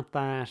it's not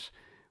that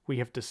we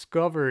have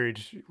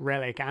discovered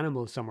relic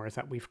animals somewhere, it's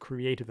that we've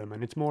created them,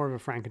 and it's more of a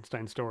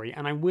Frankenstein story.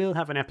 And I will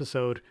have an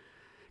episode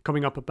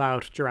coming up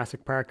about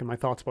Jurassic Park and my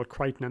thoughts about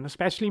Crichton, and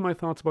especially my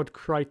thoughts about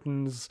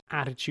Crichton's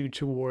attitude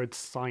towards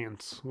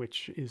science,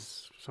 which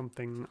is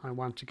something I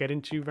want to get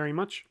into very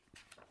much.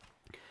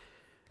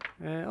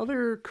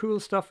 Other cool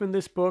stuff in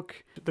this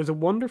book. There's a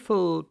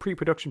wonderful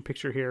pre-production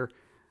picture here,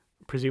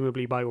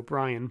 presumably by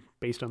O'Brien,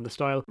 based on the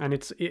style. And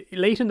it's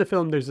late in the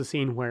film, there's a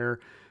scene where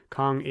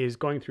Kong is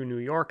going through New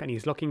York and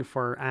he's looking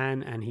for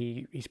Anne, and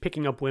he's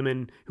picking up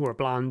women who are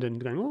blonde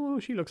and going, oh,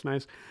 she looks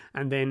nice.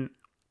 And then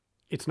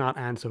it's not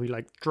Anne, so he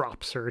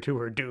drops her to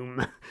her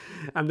doom.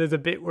 And there's a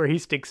bit where he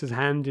sticks his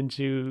hand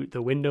into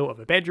the window of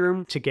a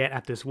bedroom to get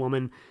at this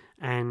woman.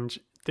 And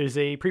there's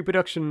a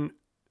pre-production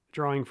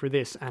drawing for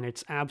this, and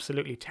it's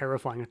absolutely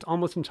terrifying. It's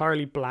almost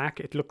entirely black.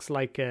 It looks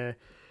like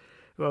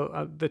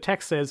the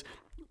text says,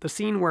 the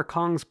scene where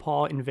Kong's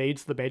paw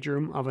invades the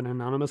bedroom of an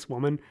anonymous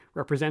woman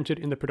represented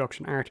in the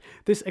production art.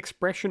 This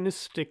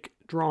expressionistic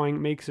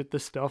drawing makes it the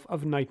stuff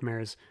of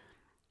nightmares.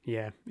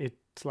 Yeah,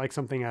 it's like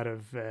something out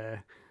of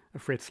a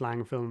Fritz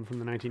Lang film from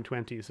the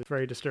 1920s. It's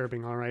very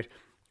disturbing, all right.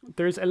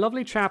 There's a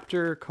lovely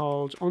chapter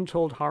called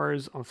Untold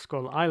Horrors of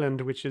Skull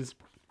Island,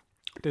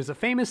 there's a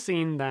famous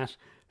scene that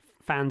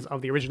fans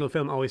of the original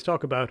film always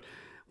talk about,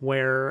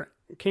 where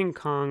King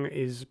Kong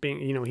is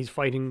being, he's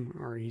fighting,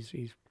 or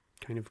he's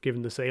kind of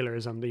giving the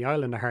sailors on the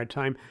island a hard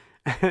time,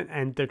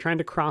 and they're trying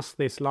to cross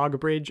this log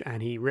bridge,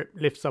 and he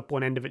lifts up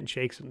one end of it and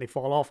shakes it, and they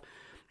fall off,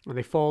 and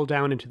they fall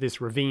down into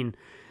this ravine,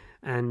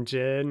 and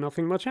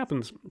nothing much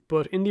happens.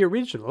 But in the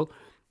original,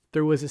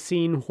 there was a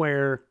scene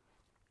where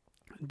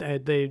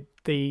the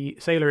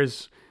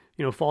sailors,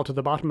 fall to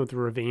the bottom of the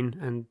ravine,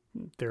 and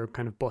they're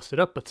kind of busted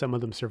up, but some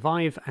of them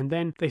survive, and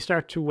then they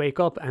start to wake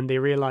up, and they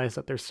realize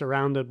that they're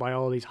surrounded by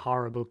all these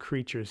horrible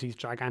creatures, these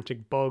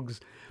gigantic bugs,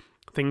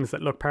 things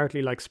that look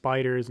partly like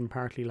spiders and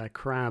partly like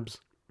crabs.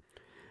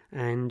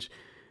 And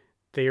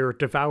they are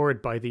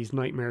devoured by these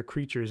nightmare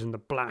creatures in the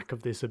black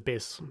of this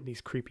abyss,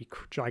 these creepy,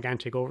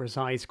 gigantic,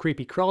 oversized,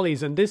 creepy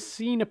crawlies. And this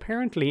scene,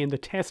 apparently, in the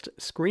test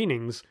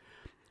screenings,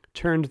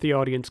 turned the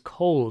audience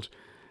cold.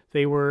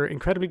 They were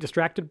incredibly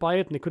distracted by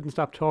it, and they couldn't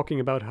stop talking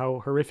about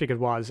how horrific it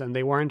was, and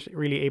they weren't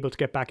really able to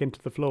get back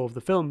into the flow of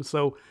the film.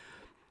 So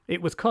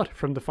it was cut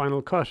from the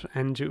final cut,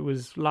 and it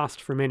was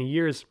lost for many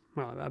years.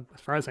 Well,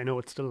 as far as I know,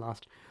 it's still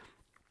lost.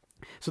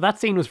 So that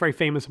scene was very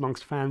famous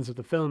amongst fans of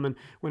the film, and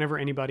whenever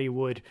anybody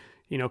would,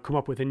 come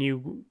up with a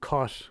new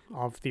cut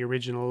of the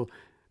original,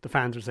 the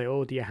fans would say,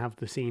 "Oh, do you have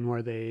the scene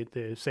where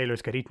the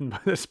sailors get eaten by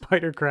the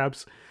spider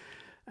crabs?"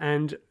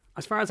 And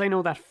as far as I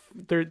know, that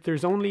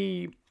there's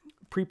only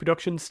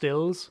pre-production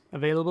stills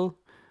available.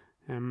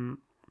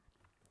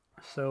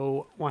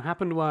 So what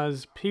happened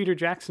was Peter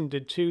Jackson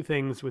did two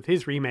things with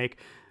his remake,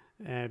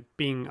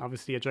 being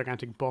obviously a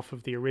gigantic buff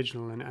of the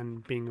original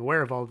and being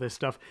aware of all this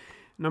stuff.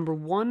 Number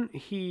one,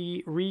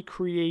 he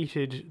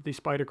recreated the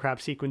spider crab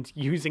sequence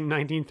using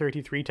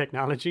 1933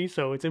 technology.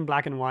 So it's in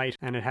black and white,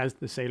 and it has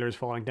the sailors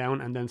falling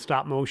down, and then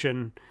stop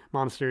motion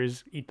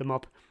monsters eat them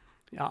up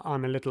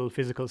on a little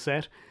physical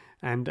set.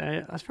 And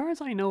as far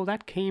as I know,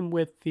 that came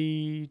with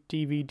the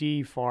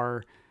DVD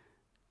for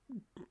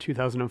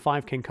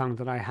 2005 King Kong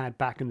that I had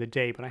back in the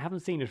day, but I haven't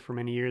seen it for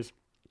many years.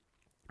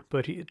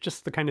 But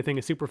just the kind of thing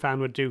a super fan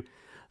would do.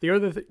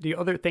 The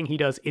other thing he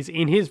does is,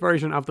 in his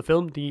version of the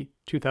film, the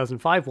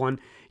 2005 one,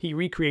 he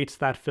recreates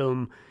that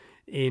film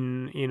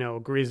in,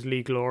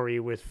 grisly glory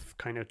with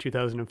kind of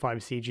 2005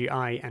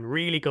 CGI, and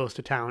really goes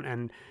to town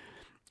and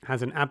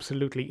has an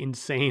absolutely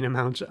insane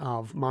amount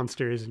of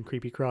monsters and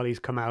creepy crawlies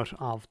come out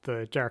of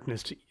the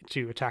darkness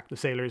to attack the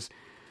sailors.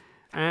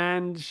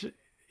 And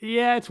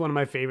yeah, it's one of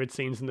my favorite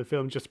scenes in the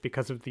film, just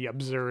because of the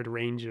absurd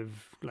range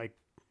of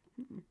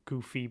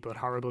goofy but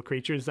horrible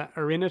creatures that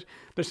are in it.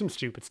 There's some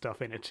stupid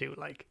stuff in it too.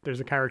 Like, there's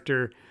a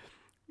character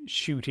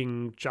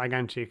shooting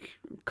gigantic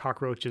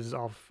cockroaches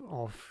off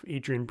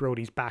Adrian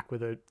Brody's back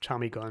with a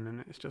Tommy gun,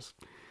 and it's just,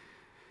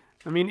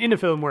 in a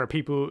film where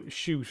people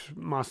shoot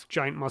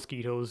giant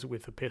mosquitoes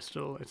with a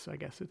pistol, I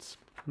guess it's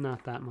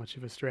not that much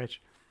of a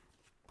stretch.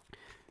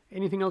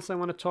 Anything else I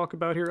want to talk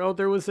about here? Oh,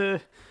 there was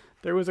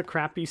a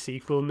crappy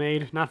sequel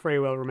made, not very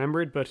well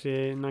remembered, but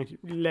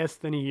less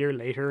than a year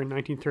later, in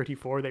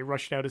 1934, they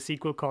rushed out a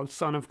sequel called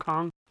Son of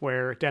Kong,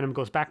 where Denham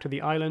goes back to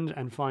the island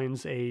and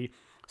finds a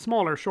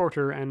smaller,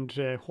 shorter, and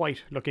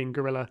white-looking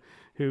gorilla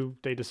who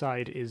they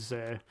decide is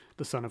the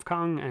son of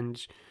Kong,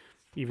 and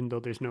even though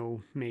there's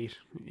no mate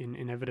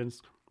in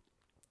evidence.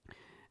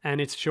 And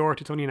it's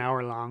short, it's only an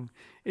hour long.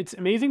 It's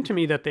amazing to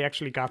me that they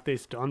actually got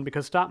this done,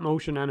 because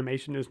stop-motion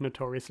animation is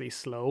notoriously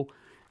slow.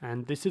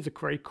 And this is a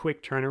very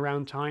quick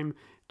turnaround time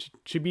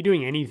to be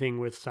doing anything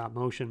with stop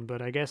motion.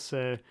 But I guess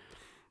there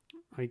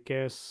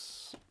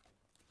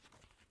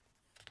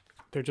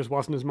just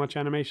wasn't as much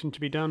animation to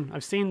be done. I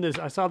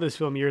saw this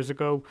film years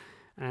ago,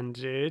 and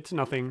it's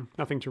nothing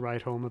to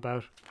write home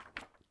about,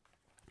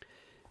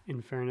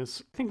 in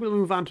fairness. I think we'll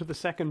move on to the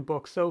second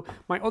book. So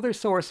my other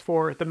source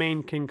for the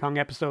main King Kong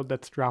episode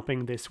that's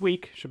dropping this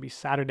week, should be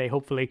Saturday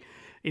hopefully,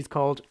 is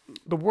called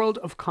The World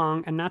of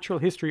Kong, A Natural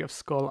History of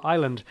Skull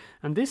Island.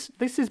 And this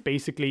is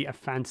basically a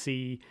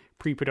fancy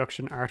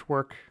pre-production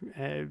artwork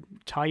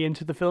tie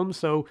into the film.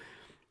 So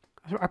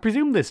I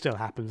presume this still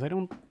happens. I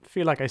don't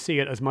feel like I see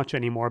it as much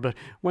anymore. But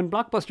when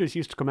blockbusters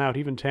used to come out,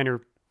 even 10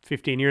 or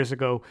 15 years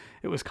ago,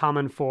 it was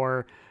common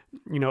for,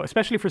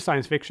 especially for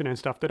science fiction and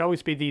stuff, there'd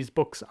always be these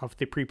books of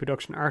the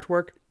pre-production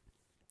artwork.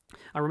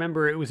 I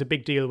remember it was a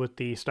big deal with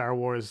the Star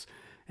Wars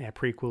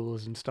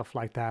prequels and stuff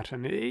like that,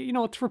 and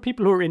it's for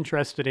people who are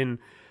interested in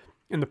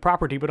the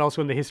property, but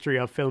also in the history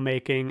of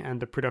filmmaking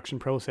and the production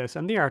process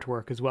and the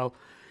artwork as well.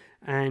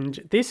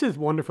 And this is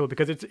wonderful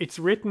because it's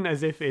written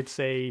as if it's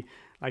a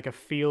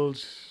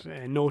field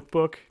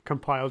notebook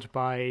compiled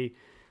by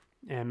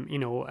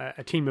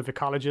a team of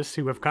ecologists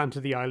who have gone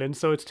to the island.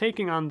 So it's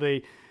taking on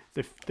the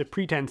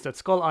pretense that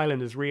Skull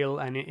Island is real,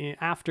 and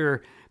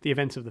after the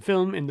events of the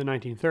film in the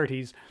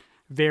 1930s,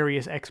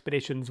 various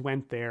expeditions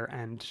went there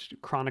and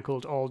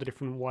chronicled all the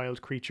different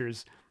wild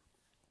creatures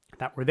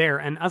that were there.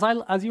 And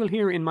as you'll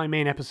hear in my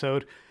main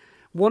episode,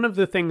 one of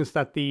the things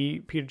that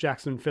the Peter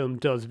Jackson film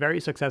does very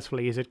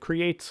successfully is it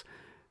creates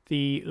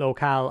the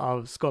locale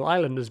of Skull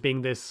Island as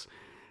being this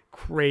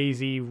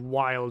crazy,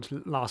 wild,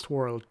 lost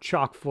world,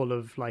 chock full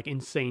of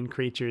insane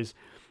creatures.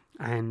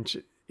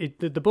 And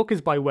the book is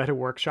by Weta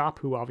Workshop,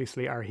 who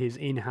obviously are his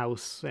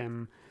in-house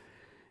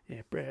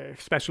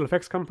special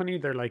effects company.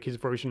 They're like his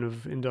version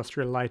of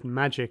Industrial Light and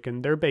Magic,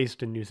 and they're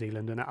based in New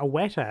Zealand. And a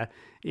Weta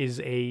is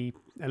a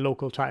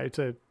local type, it's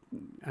an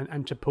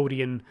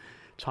Antipodean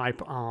type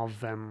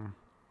of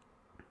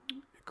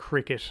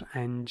cricket,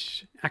 and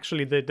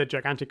actually the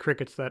gigantic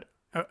crickets that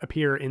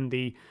appear in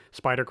the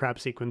spider crab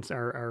sequence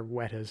are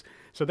Wetas.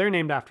 So they're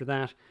named after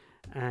that.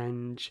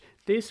 And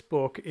this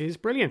book is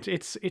brilliant.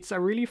 It's a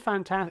really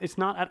fantastic. It's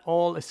not at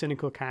all a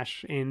cynical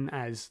cash in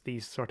as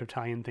these sort of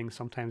tie-in things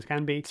sometimes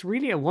can be. It's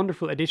really a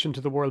wonderful addition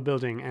to the world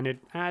building, and it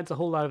adds a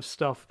whole lot of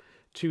stuff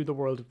to the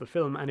world of the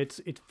film. And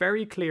it's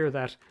very clear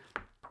that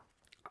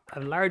a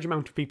large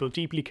amount of people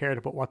deeply cared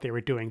about what they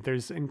were doing.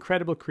 There's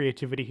incredible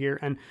creativity here,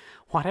 and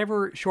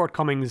whatever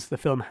shortcomings the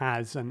film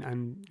has,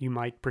 and you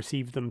might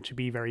perceive them to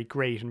be very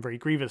great and very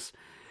grievous,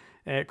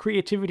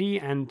 creativity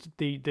and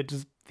the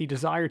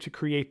desire to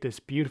create this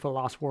beautiful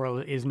lost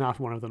world is not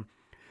one of them.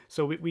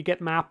 So we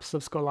get maps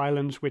of Skull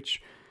Island,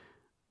 which,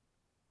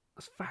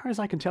 as far as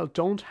I can tell,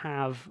 don't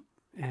have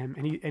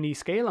any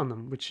scale on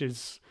them, which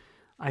is,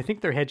 I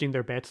think they're hedging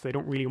their bets. They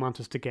don't really want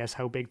us to guess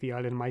how big the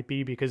island might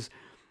be, because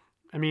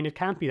I mean, it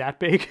can't be that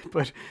big,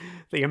 but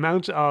the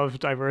amount of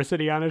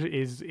diversity on it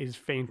is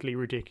faintly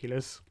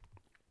ridiculous,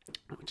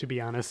 to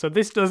be honest. So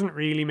this doesn't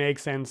really make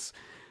sense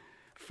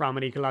from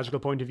an ecological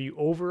point of view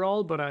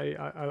overall, but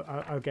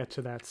I'll get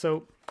to that.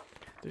 So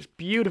there's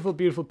beautiful,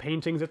 beautiful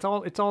paintings. It's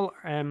all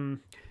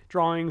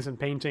drawings and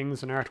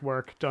paintings and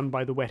artwork done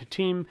by the Weta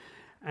team,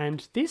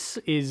 and this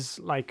is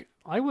like,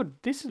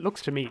 this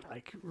looks to me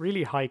like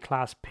really high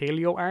class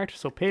paleo art.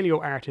 So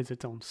paleo art is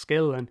its own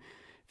skill, and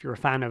if you're a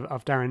fan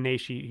of Darren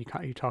Naish,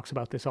 he talks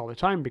about this all the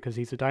time because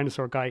he's a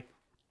dinosaur guy.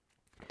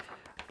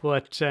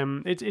 But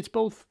it's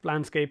both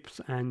landscapes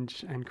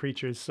and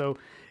creatures. So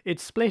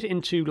it's split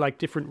into like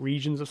different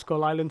regions of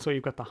Skull Island. So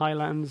you've got the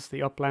highlands,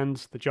 the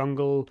uplands, the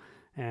jungle,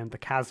 and the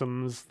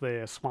chasms,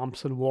 the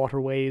swamps and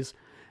waterways,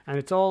 and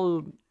it's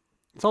all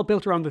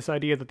built around this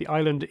idea that the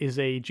island is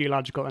a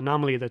geological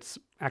anomaly that's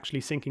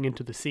actually sinking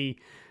into the sea.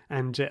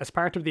 And as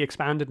part of the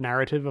expanded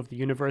narrative of the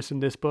universe in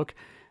this book,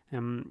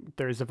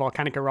 there's a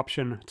volcanic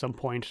eruption at some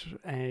point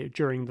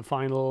during the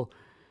final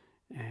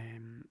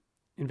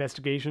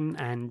investigation,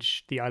 and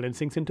the island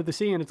sinks into the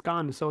sea and it's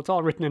gone. So it's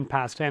all written in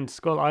past tense.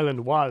 Skull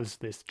Island was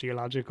this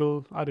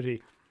geological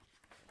oddity.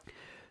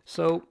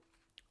 So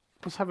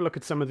let's have a look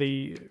at some of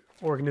the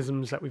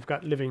organisms that we've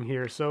got living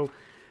here. So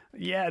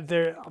yeah,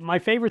 my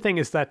favorite thing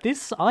is that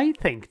I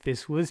think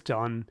this was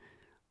done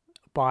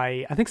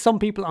by, I think some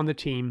people on the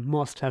team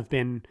must have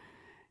been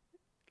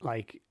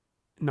like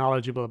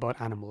knowledgeable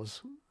about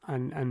animals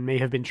and may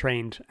have been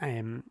trained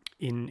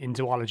in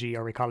zoology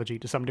or ecology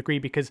to some degree,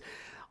 because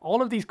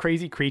all of these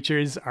crazy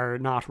creatures are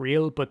not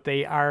real, but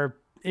they are,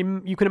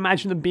 you can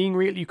imagine them being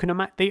real.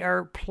 They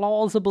are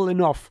plausible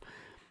enough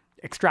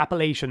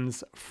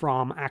extrapolations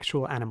from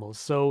actual animals.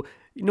 So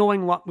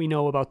knowing what we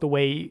know about the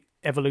way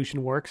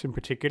evolution works in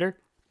particular,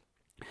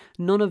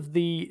 none of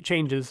the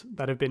changes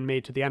that have been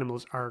made to the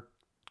animals are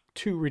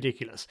too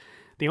ridiculous.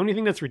 The only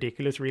thing that's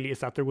ridiculous really is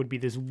that there would be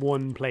this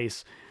one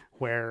place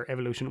where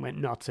evolution went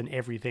nuts and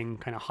everything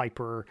kind of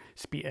hyper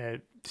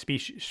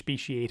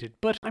speciated.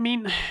 But I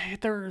mean,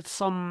 there's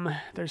some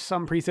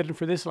precedent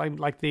for this,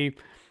 like the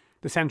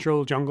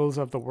central jungles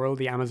of the world,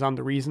 the Amazon.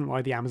 The reason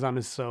why the Amazon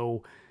is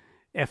so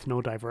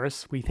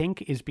ethno-diverse, we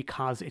think, is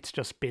because it's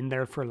just been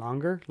there for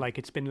longer. Like,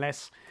 it's been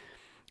less,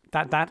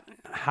 that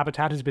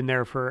habitat has been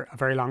there for a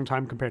very long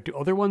time compared to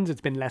other ones. It's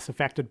been less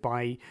affected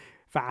by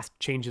vast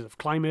changes of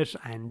climate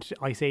and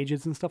ice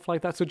ages and stuff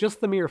like that. So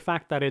just the mere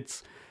fact that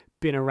it's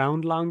been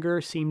around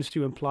longer seems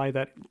to imply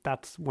that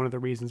that's one of the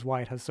reasons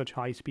why it has such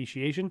high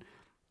speciation.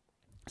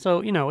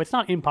 So, it's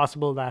not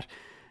impossible that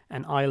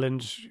an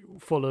island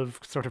full of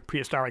sort of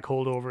prehistoric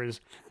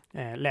holdovers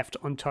left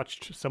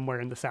untouched somewhere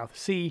in the South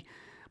Sea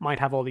might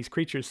have all these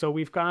creatures. So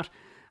we've got,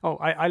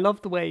 I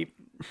love the way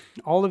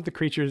all of the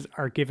creatures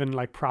are given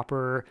like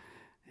proper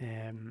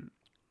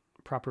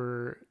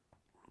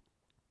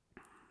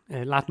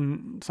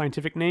Latin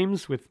scientific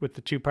names with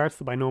the two parts,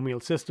 the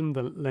binomial system,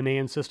 the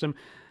Linnaean system,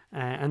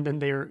 and then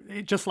they're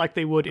just like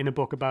they would in a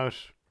book about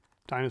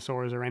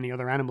dinosaurs or any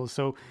other animals.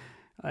 So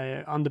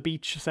on the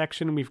beach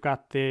section, we've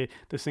got this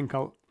thing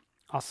called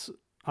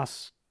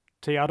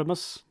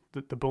Osteodamus,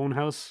 the bone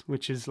house,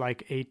 which is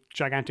like a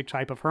gigantic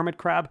type of hermit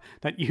crab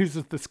that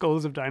uses the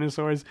skulls of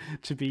dinosaurs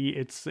to be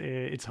its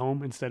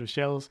home instead of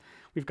shells.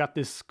 We've got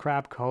this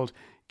crab called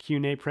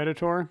Cune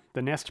predator,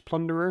 the nest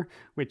plunderer,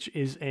 which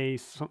is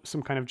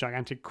some kind of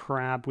gigantic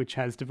crab which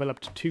has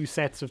developed two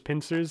sets of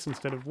pincers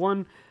instead of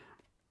one.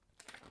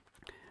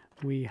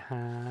 We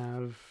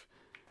have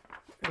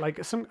like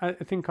a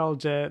thing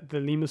called the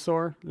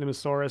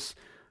Limosaurus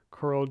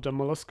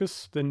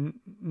corodomolluscus, the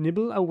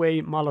nibble away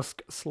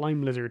mollusk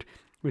slime lizard,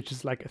 which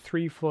is like a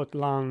 3-foot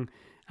long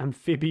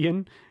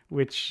amphibian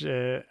which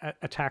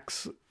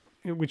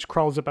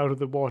crawls up out of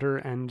the water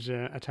and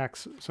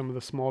attacks some of the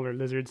smaller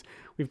lizards.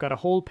 We've got a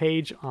whole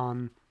page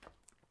on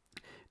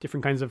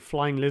different kinds of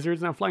flying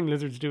lizards. Now, flying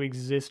lizards do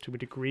exist to a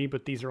degree,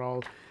 but these are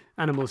all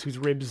animals whose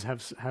ribs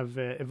have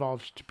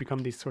evolved to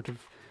become these sort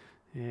of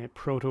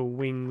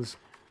proto-wings.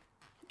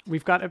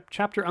 We've got a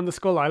chapter on the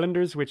Skull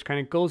Islanders, which kind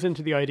of goes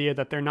into the idea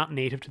that they're not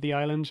native to the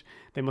island.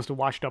 They must have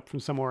washed up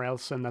from somewhere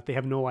else, and that they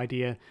have no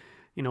idea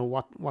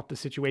what the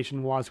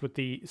situation was with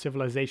the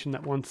civilization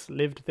that once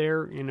lived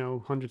there,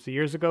 hundreds of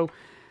years ago,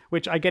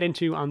 which I get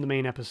into on the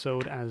main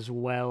episode as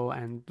well.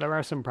 And there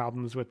are some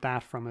problems with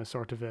that from a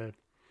sort of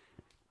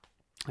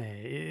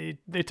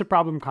it's a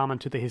problem common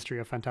to the history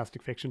of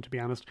fantastic fiction, to be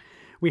honest.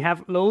 We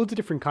have loads of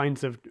different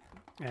kinds of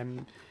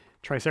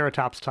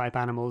Triceratops type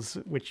animals,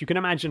 which you can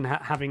imagine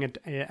having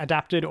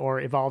adapted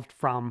or evolved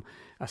from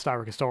a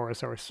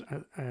Styracosaurus or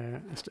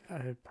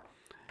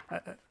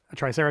a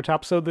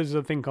Triceratops. So there's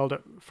a thing called a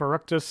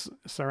Ferructus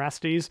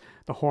cerastes,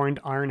 the horned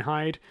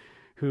ironhide,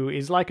 who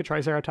is like a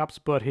Triceratops,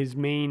 but his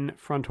main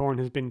front horn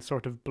has been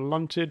sort of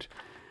blunted.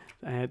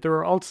 There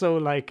are also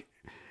like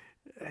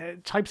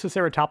types of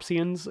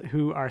ceratopsians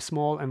who are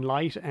small and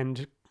light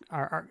and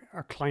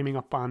are climbing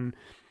up on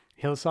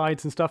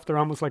hillsides and stuff. They're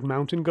almost like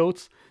mountain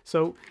goats.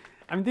 So,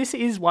 I mean, this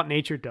is what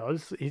nature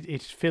does.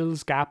 It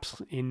fills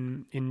gaps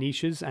in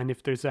niches, and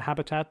if there's a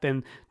habitat,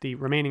 then the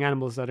remaining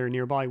animals that are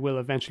nearby will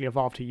eventually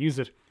evolve to use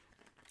it.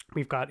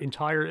 We've got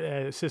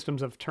entire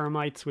systems of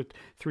termites with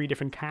 3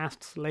 different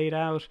castes laid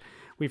out.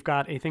 We've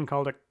got a thing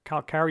called a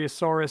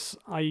Calcareosaurus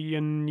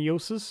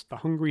ioniosus, the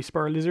hungry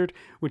spur lizard,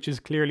 which is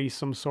clearly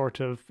some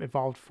sort of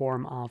evolved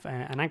form of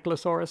an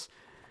ankylosaurus.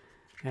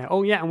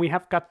 And we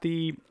have got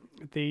the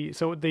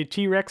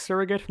T-Rex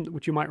surrogate,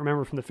 which you might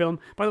remember from the film.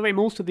 By the way,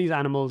 most of these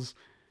animals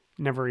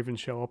never even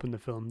show up in the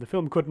film. The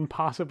film couldn't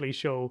possibly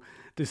show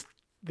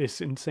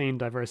this insane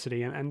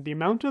diversity, and the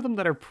amount of them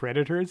that are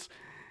predators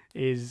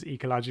is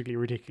ecologically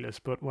ridiculous,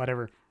 but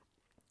whatever.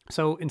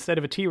 So instead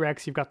of a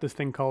T-Rex, you've got this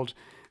thing called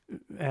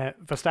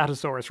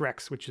Vastatosaurus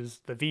rex, which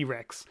is the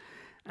V-Rex.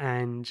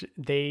 And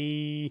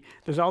there's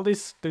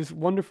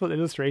wonderful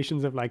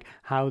illustrations of like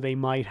how they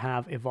might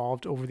have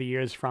evolved over the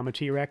years from a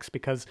T-Rex,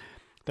 because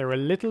they're a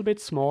little bit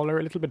smaller,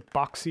 a little bit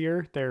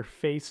boxier. Their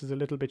face is a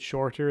little bit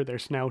shorter. Their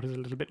snout is a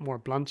little bit more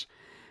blunt.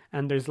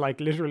 And there's like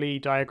literally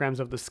diagrams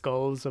of the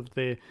skulls of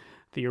the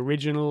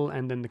original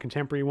and then the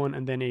contemporary one,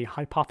 and then a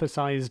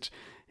hypothesized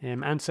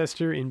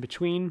ancestor in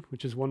between,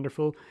 which is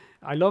wonderful.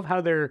 I love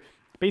how they're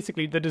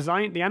basically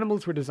the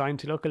animals were designed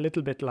to look a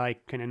little bit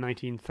like kind of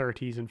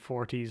 1930s and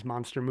 40s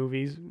monster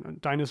movies,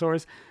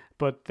 dinosaurs,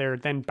 but they're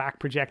then back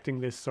projecting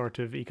this sort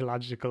of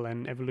ecological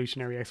and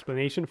evolutionary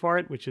explanation for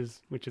it, which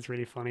is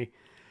really funny.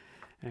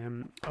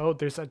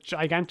 There's a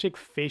gigantic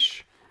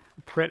fish,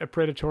 a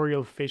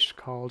predatorial fish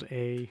called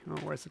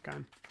where's it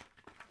gone?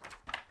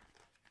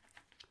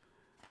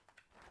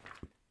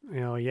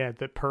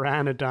 The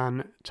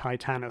Pteranodon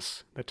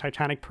titanus, the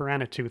Titanic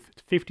piranha tooth.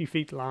 It's 50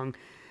 feet long.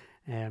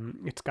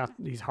 It's got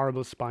these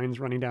horrible spines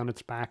running down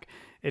its back.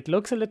 It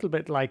looks a little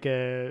bit like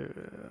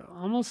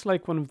almost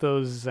like one of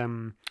those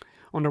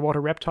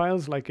underwater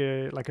reptiles, like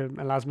a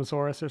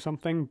Elasmosaurus or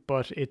something,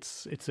 but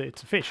it's a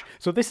fish.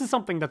 So this is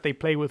something that they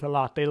play with a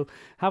lot. They'll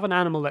have an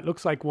animal that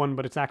looks like one,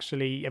 but it's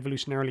actually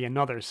evolutionarily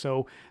another.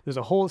 So there's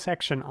a whole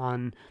section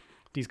on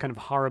these kind of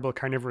horrible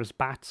carnivorous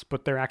bats,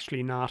 but they're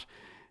actually not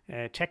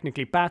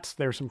technically bats.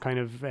 They're some kind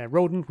of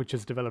rodent which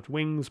has developed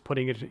wings,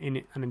 putting it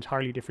in an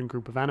entirely different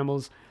group of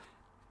animals.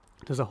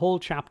 There's a whole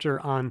chapter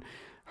on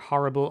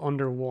horrible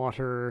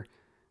underwater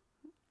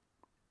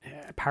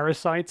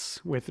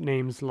parasites with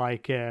names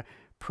like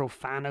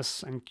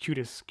Profanus and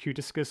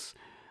Cutiscus.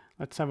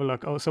 Let's have a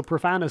look. So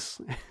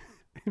Profanus,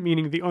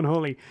 meaning the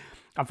unholy,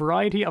 a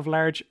variety of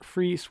large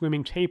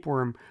free-swimming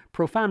tapeworm.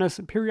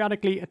 Profanus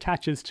periodically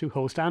attaches to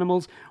host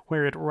animals,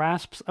 where it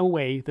rasps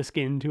away the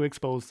skin to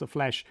expose the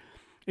flesh.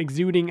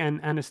 Exuding an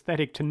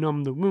anesthetic to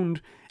numb the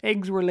wound,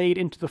 eggs were laid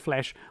into the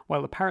flesh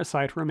while the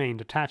parasite remained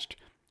attached.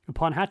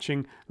 Upon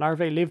hatching,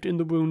 larvae lived in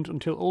the wound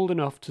until old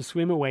enough to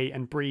swim away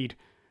and breed.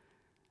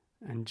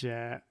 And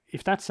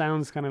if that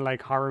sounds kind of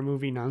like horror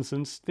movie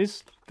nonsense,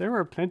 there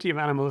are plenty of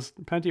animals,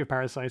 plenty of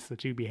parasites that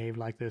do behave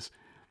like this.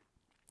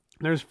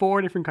 There's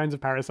 4 different kinds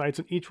of parasites,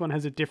 and each one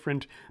has a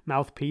different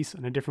mouthpiece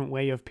and a different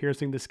way of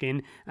piercing the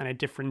skin, and a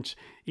different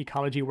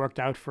ecology worked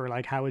out for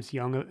like how its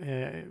young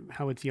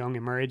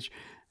emerge.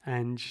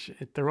 And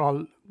they're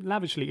all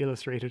lavishly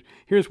illustrated.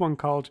 Here's one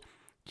called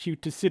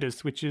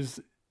Cuticidus, which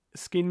is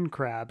skin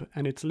crab,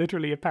 and it's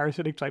literally a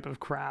parasitic type of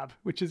crab,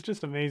 which is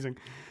just amazing.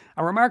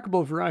 A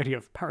remarkable variety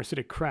of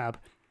parasitic crab,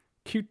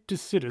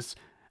 Cuticidus,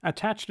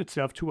 attached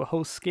itself to a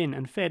host's skin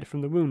and fed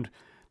from the wound.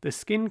 The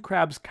skin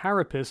crab's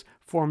carapace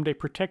formed a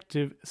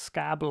protective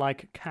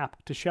scab-like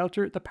cap to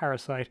shelter the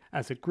parasite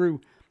as it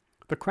grew.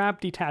 The crab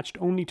detached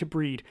only to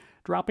breed,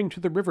 dropping to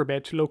the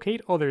riverbed to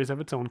locate others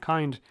of its own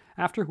kind,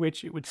 after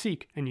which it would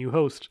seek a new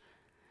host.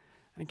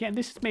 Again,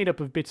 this is made up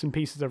of bits and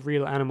pieces of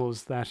real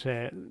animals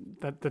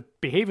that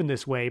behave in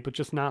this way, but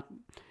just not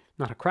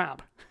a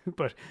crab.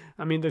 But,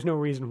 I mean, there's no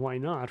reason why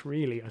not,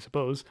 really, I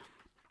suppose.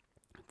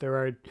 There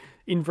are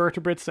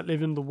invertebrates that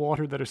live in the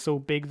water that are so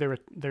big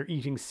they're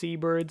eating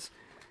seabirds.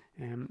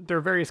 There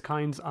are various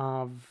kinds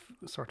of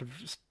sort of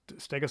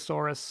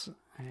stegosaurus,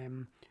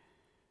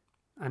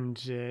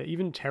 and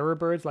even terror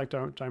birds like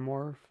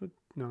Dimorphodon.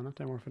 No, not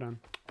Dimorphodon.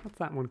 What's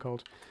that one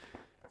called?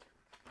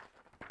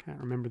 Can't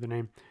remember the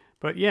name.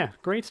 But yeah,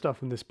 great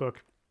stuff in this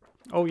book.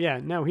 Oh yeah,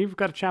 now we've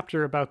got a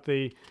chapter about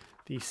the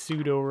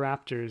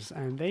pseudoraptors,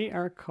 and they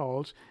are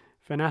called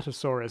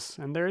Venatosaurus,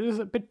 and they're just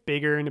a bit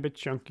bigger and a bit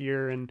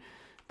chunkier, and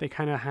they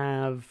kind of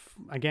have,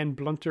 again,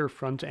 blunter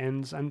front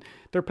ends, and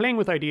they're playing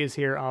with ideas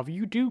here of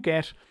you do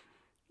get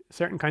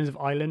certain kinds of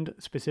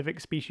island-specific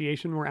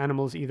speciation where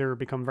animals either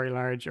become very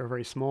large or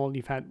very small.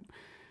 You've had,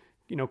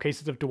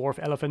 cases of dwarf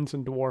elephants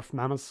and dwarf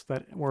mammoths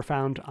that were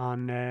found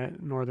on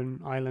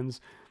northern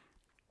islands.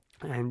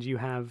 And you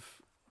have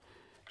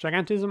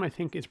gigantism, I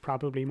think, is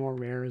probably more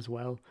rare as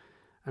well.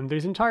 And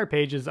there's entire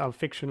pages of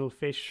fictional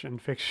fish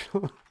and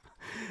fictional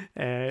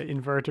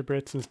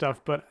invertebrates and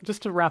stuff. But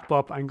just to wrap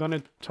up, I'm going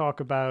to talk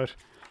about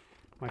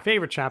my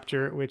favorite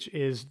chapter, which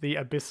is the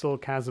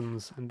Abyssal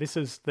Chasms. And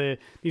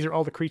these are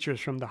all the creatures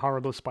from the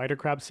horrible spider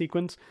crab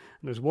sequence.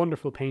 And there's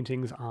wonderful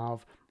paintings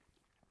of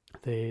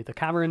the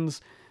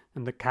caverns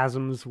and the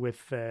chasms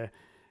with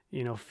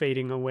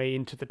fading away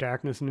into the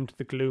darkness and into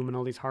the gloom, and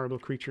all these horrible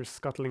creatures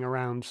scuttling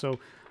around. So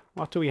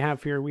what do we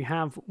have here? We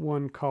have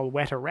one called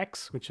Weta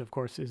Rex, which of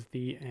course is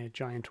the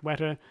giant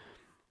weta,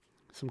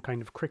 some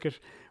kind of cricket.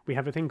 We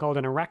have a thing called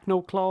an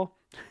arachnoclaw,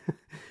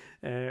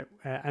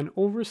 an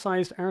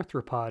oversized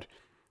arthropod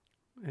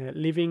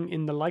living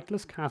in the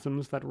lightless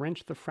chasms that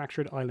wrench the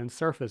fractured island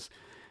surface.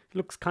 It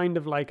looks kind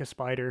of like a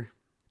spider.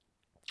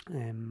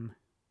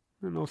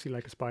 Mostly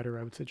like a spider,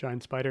 I would say,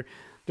 giant spider.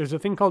 There's a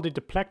thing called a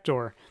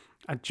Deplector,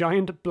 a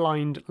giant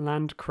blind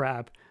land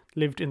crab,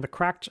 lived in the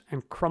cracked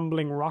and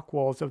crumbling rock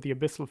walls of the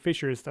abyssal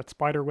fissures that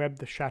spiderweb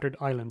the shattered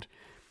island.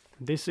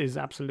 This is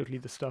absolutely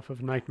the stuff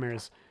of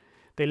nightmares.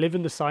 They live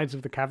in the sides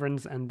of the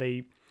caverns and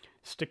they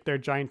stick their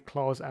giant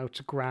claws out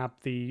to grab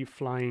the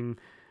flying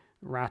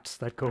rats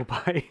that go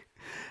by.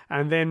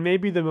 And then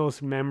maybe the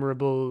most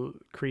memorable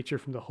creature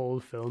from the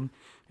whole film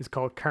is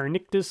called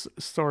Carnictus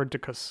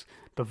sordicus,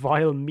 the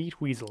vile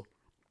meat weasel.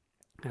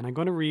 And I'm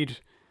going to read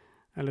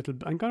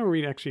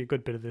actually a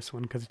good bit of this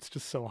one because it's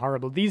just so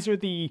horrible. These are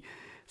the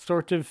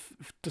sort of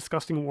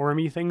disgusting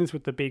wormy things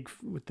with the big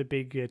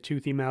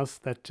toothy mouths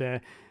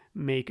that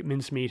make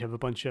mincemeat of a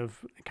bunch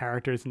of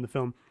characters in the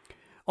film.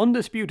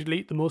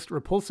 Undisputedly, the most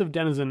repulsive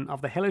denizen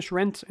of the hellish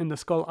rents in the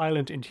Skull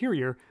Island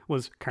interior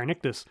was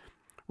Carnictus.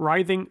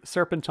 Writhing,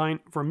 serpentine,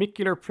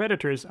 vermicular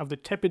predators of the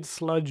tepid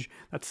sludge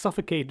that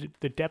suffocated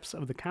the depths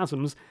of the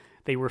chasms,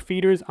 they were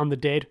feeders on the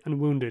dead and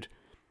wounded.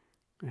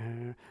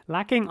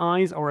 Lacking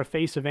eyes or a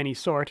face of any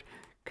sort,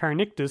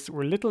 Carnictus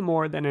were little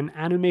more than an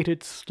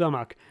animated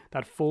stomach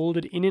that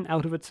folded in and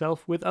out of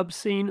itself with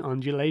obscene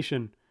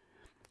undulation.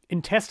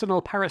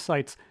 Intestinal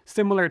parasites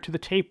similar to the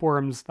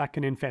tapeworms that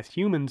can infest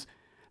humans,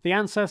 the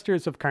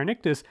ancestors of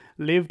Carnictus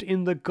lived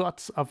in the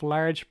guts of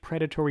large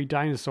predatory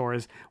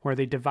dinosaurs where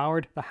they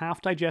devoured the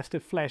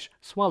half-digested flesh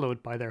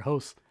swallowed by their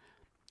hosts.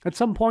 At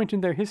some point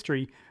in their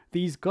history,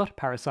 these gut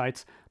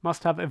parasites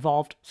must have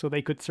evolved so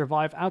they could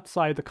survive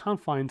outside the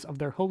confines of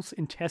their host's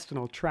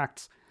intestinal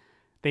tracts.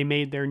 They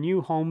made their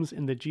new homes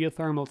in the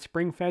geothermal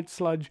spring-fed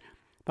sludge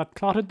that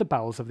clotted the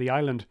bowels of the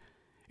island.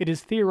 It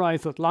is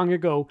theorized that long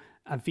ago,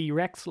 a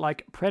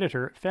V-Rex-like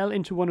predator fell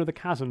into one of the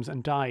chasms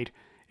and died,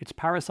 its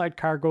parasite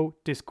cargo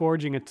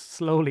disgorging it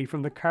slowly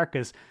from the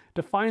carcass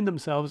to find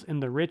themselves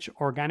in the rich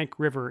organic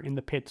river in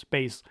the pit's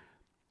base.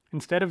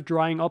 Instead of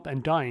drying up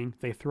and dying,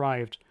 they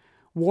thrived.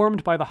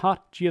 Warmed by the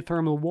hot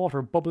geothermal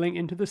water bubbling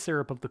into the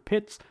syrup of the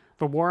pits,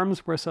 the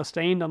worms were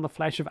sustained on the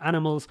flesh of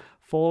animals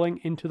falling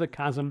into the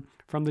chasm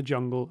from the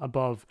jungle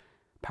above.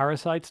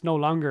 Parasites no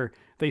longer,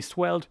 they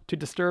swelled to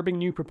disturbing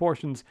new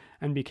proportions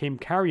and became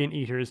carrion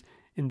eaters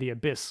in the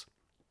abyss.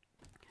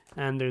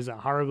 And there's a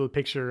horrible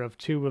picture of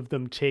two of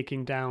them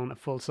taking down a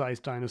full-size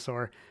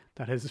dinosaur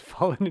that has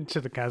fallen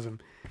into the chasm.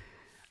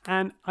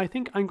 And I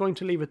think I'm going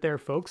to leave it there,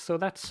 folks. So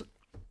that's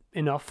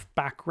enough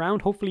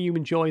background. Hopefully you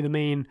enjoy the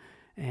main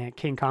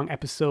King Kong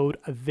episode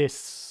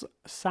this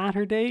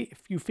Saturday.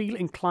 If you feel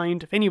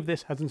inclined, if any of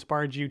this has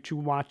inspired you to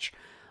watch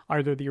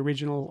either the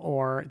original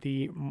or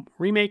the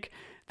remake,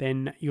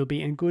 then you'll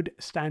be in good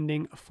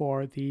standing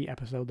for the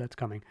episode that's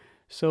coming.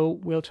 So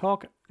we'll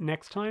talk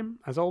next time.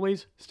 As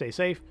always, stay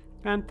safe,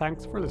 and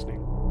thanks for listening.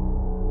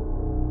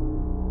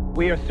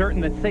 We are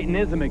certain that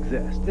Satanism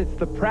exists. It's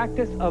the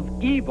practice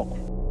of evil.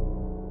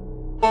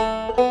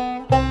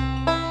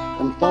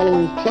 And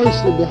following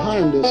closely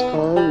behind this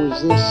car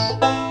was this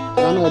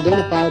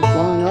unidentified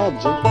flying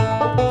object.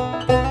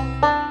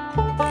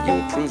 You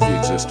will prove the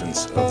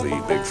existence of the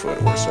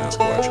Bigfoot or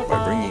Sasquatch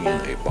by bringing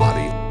in a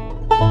body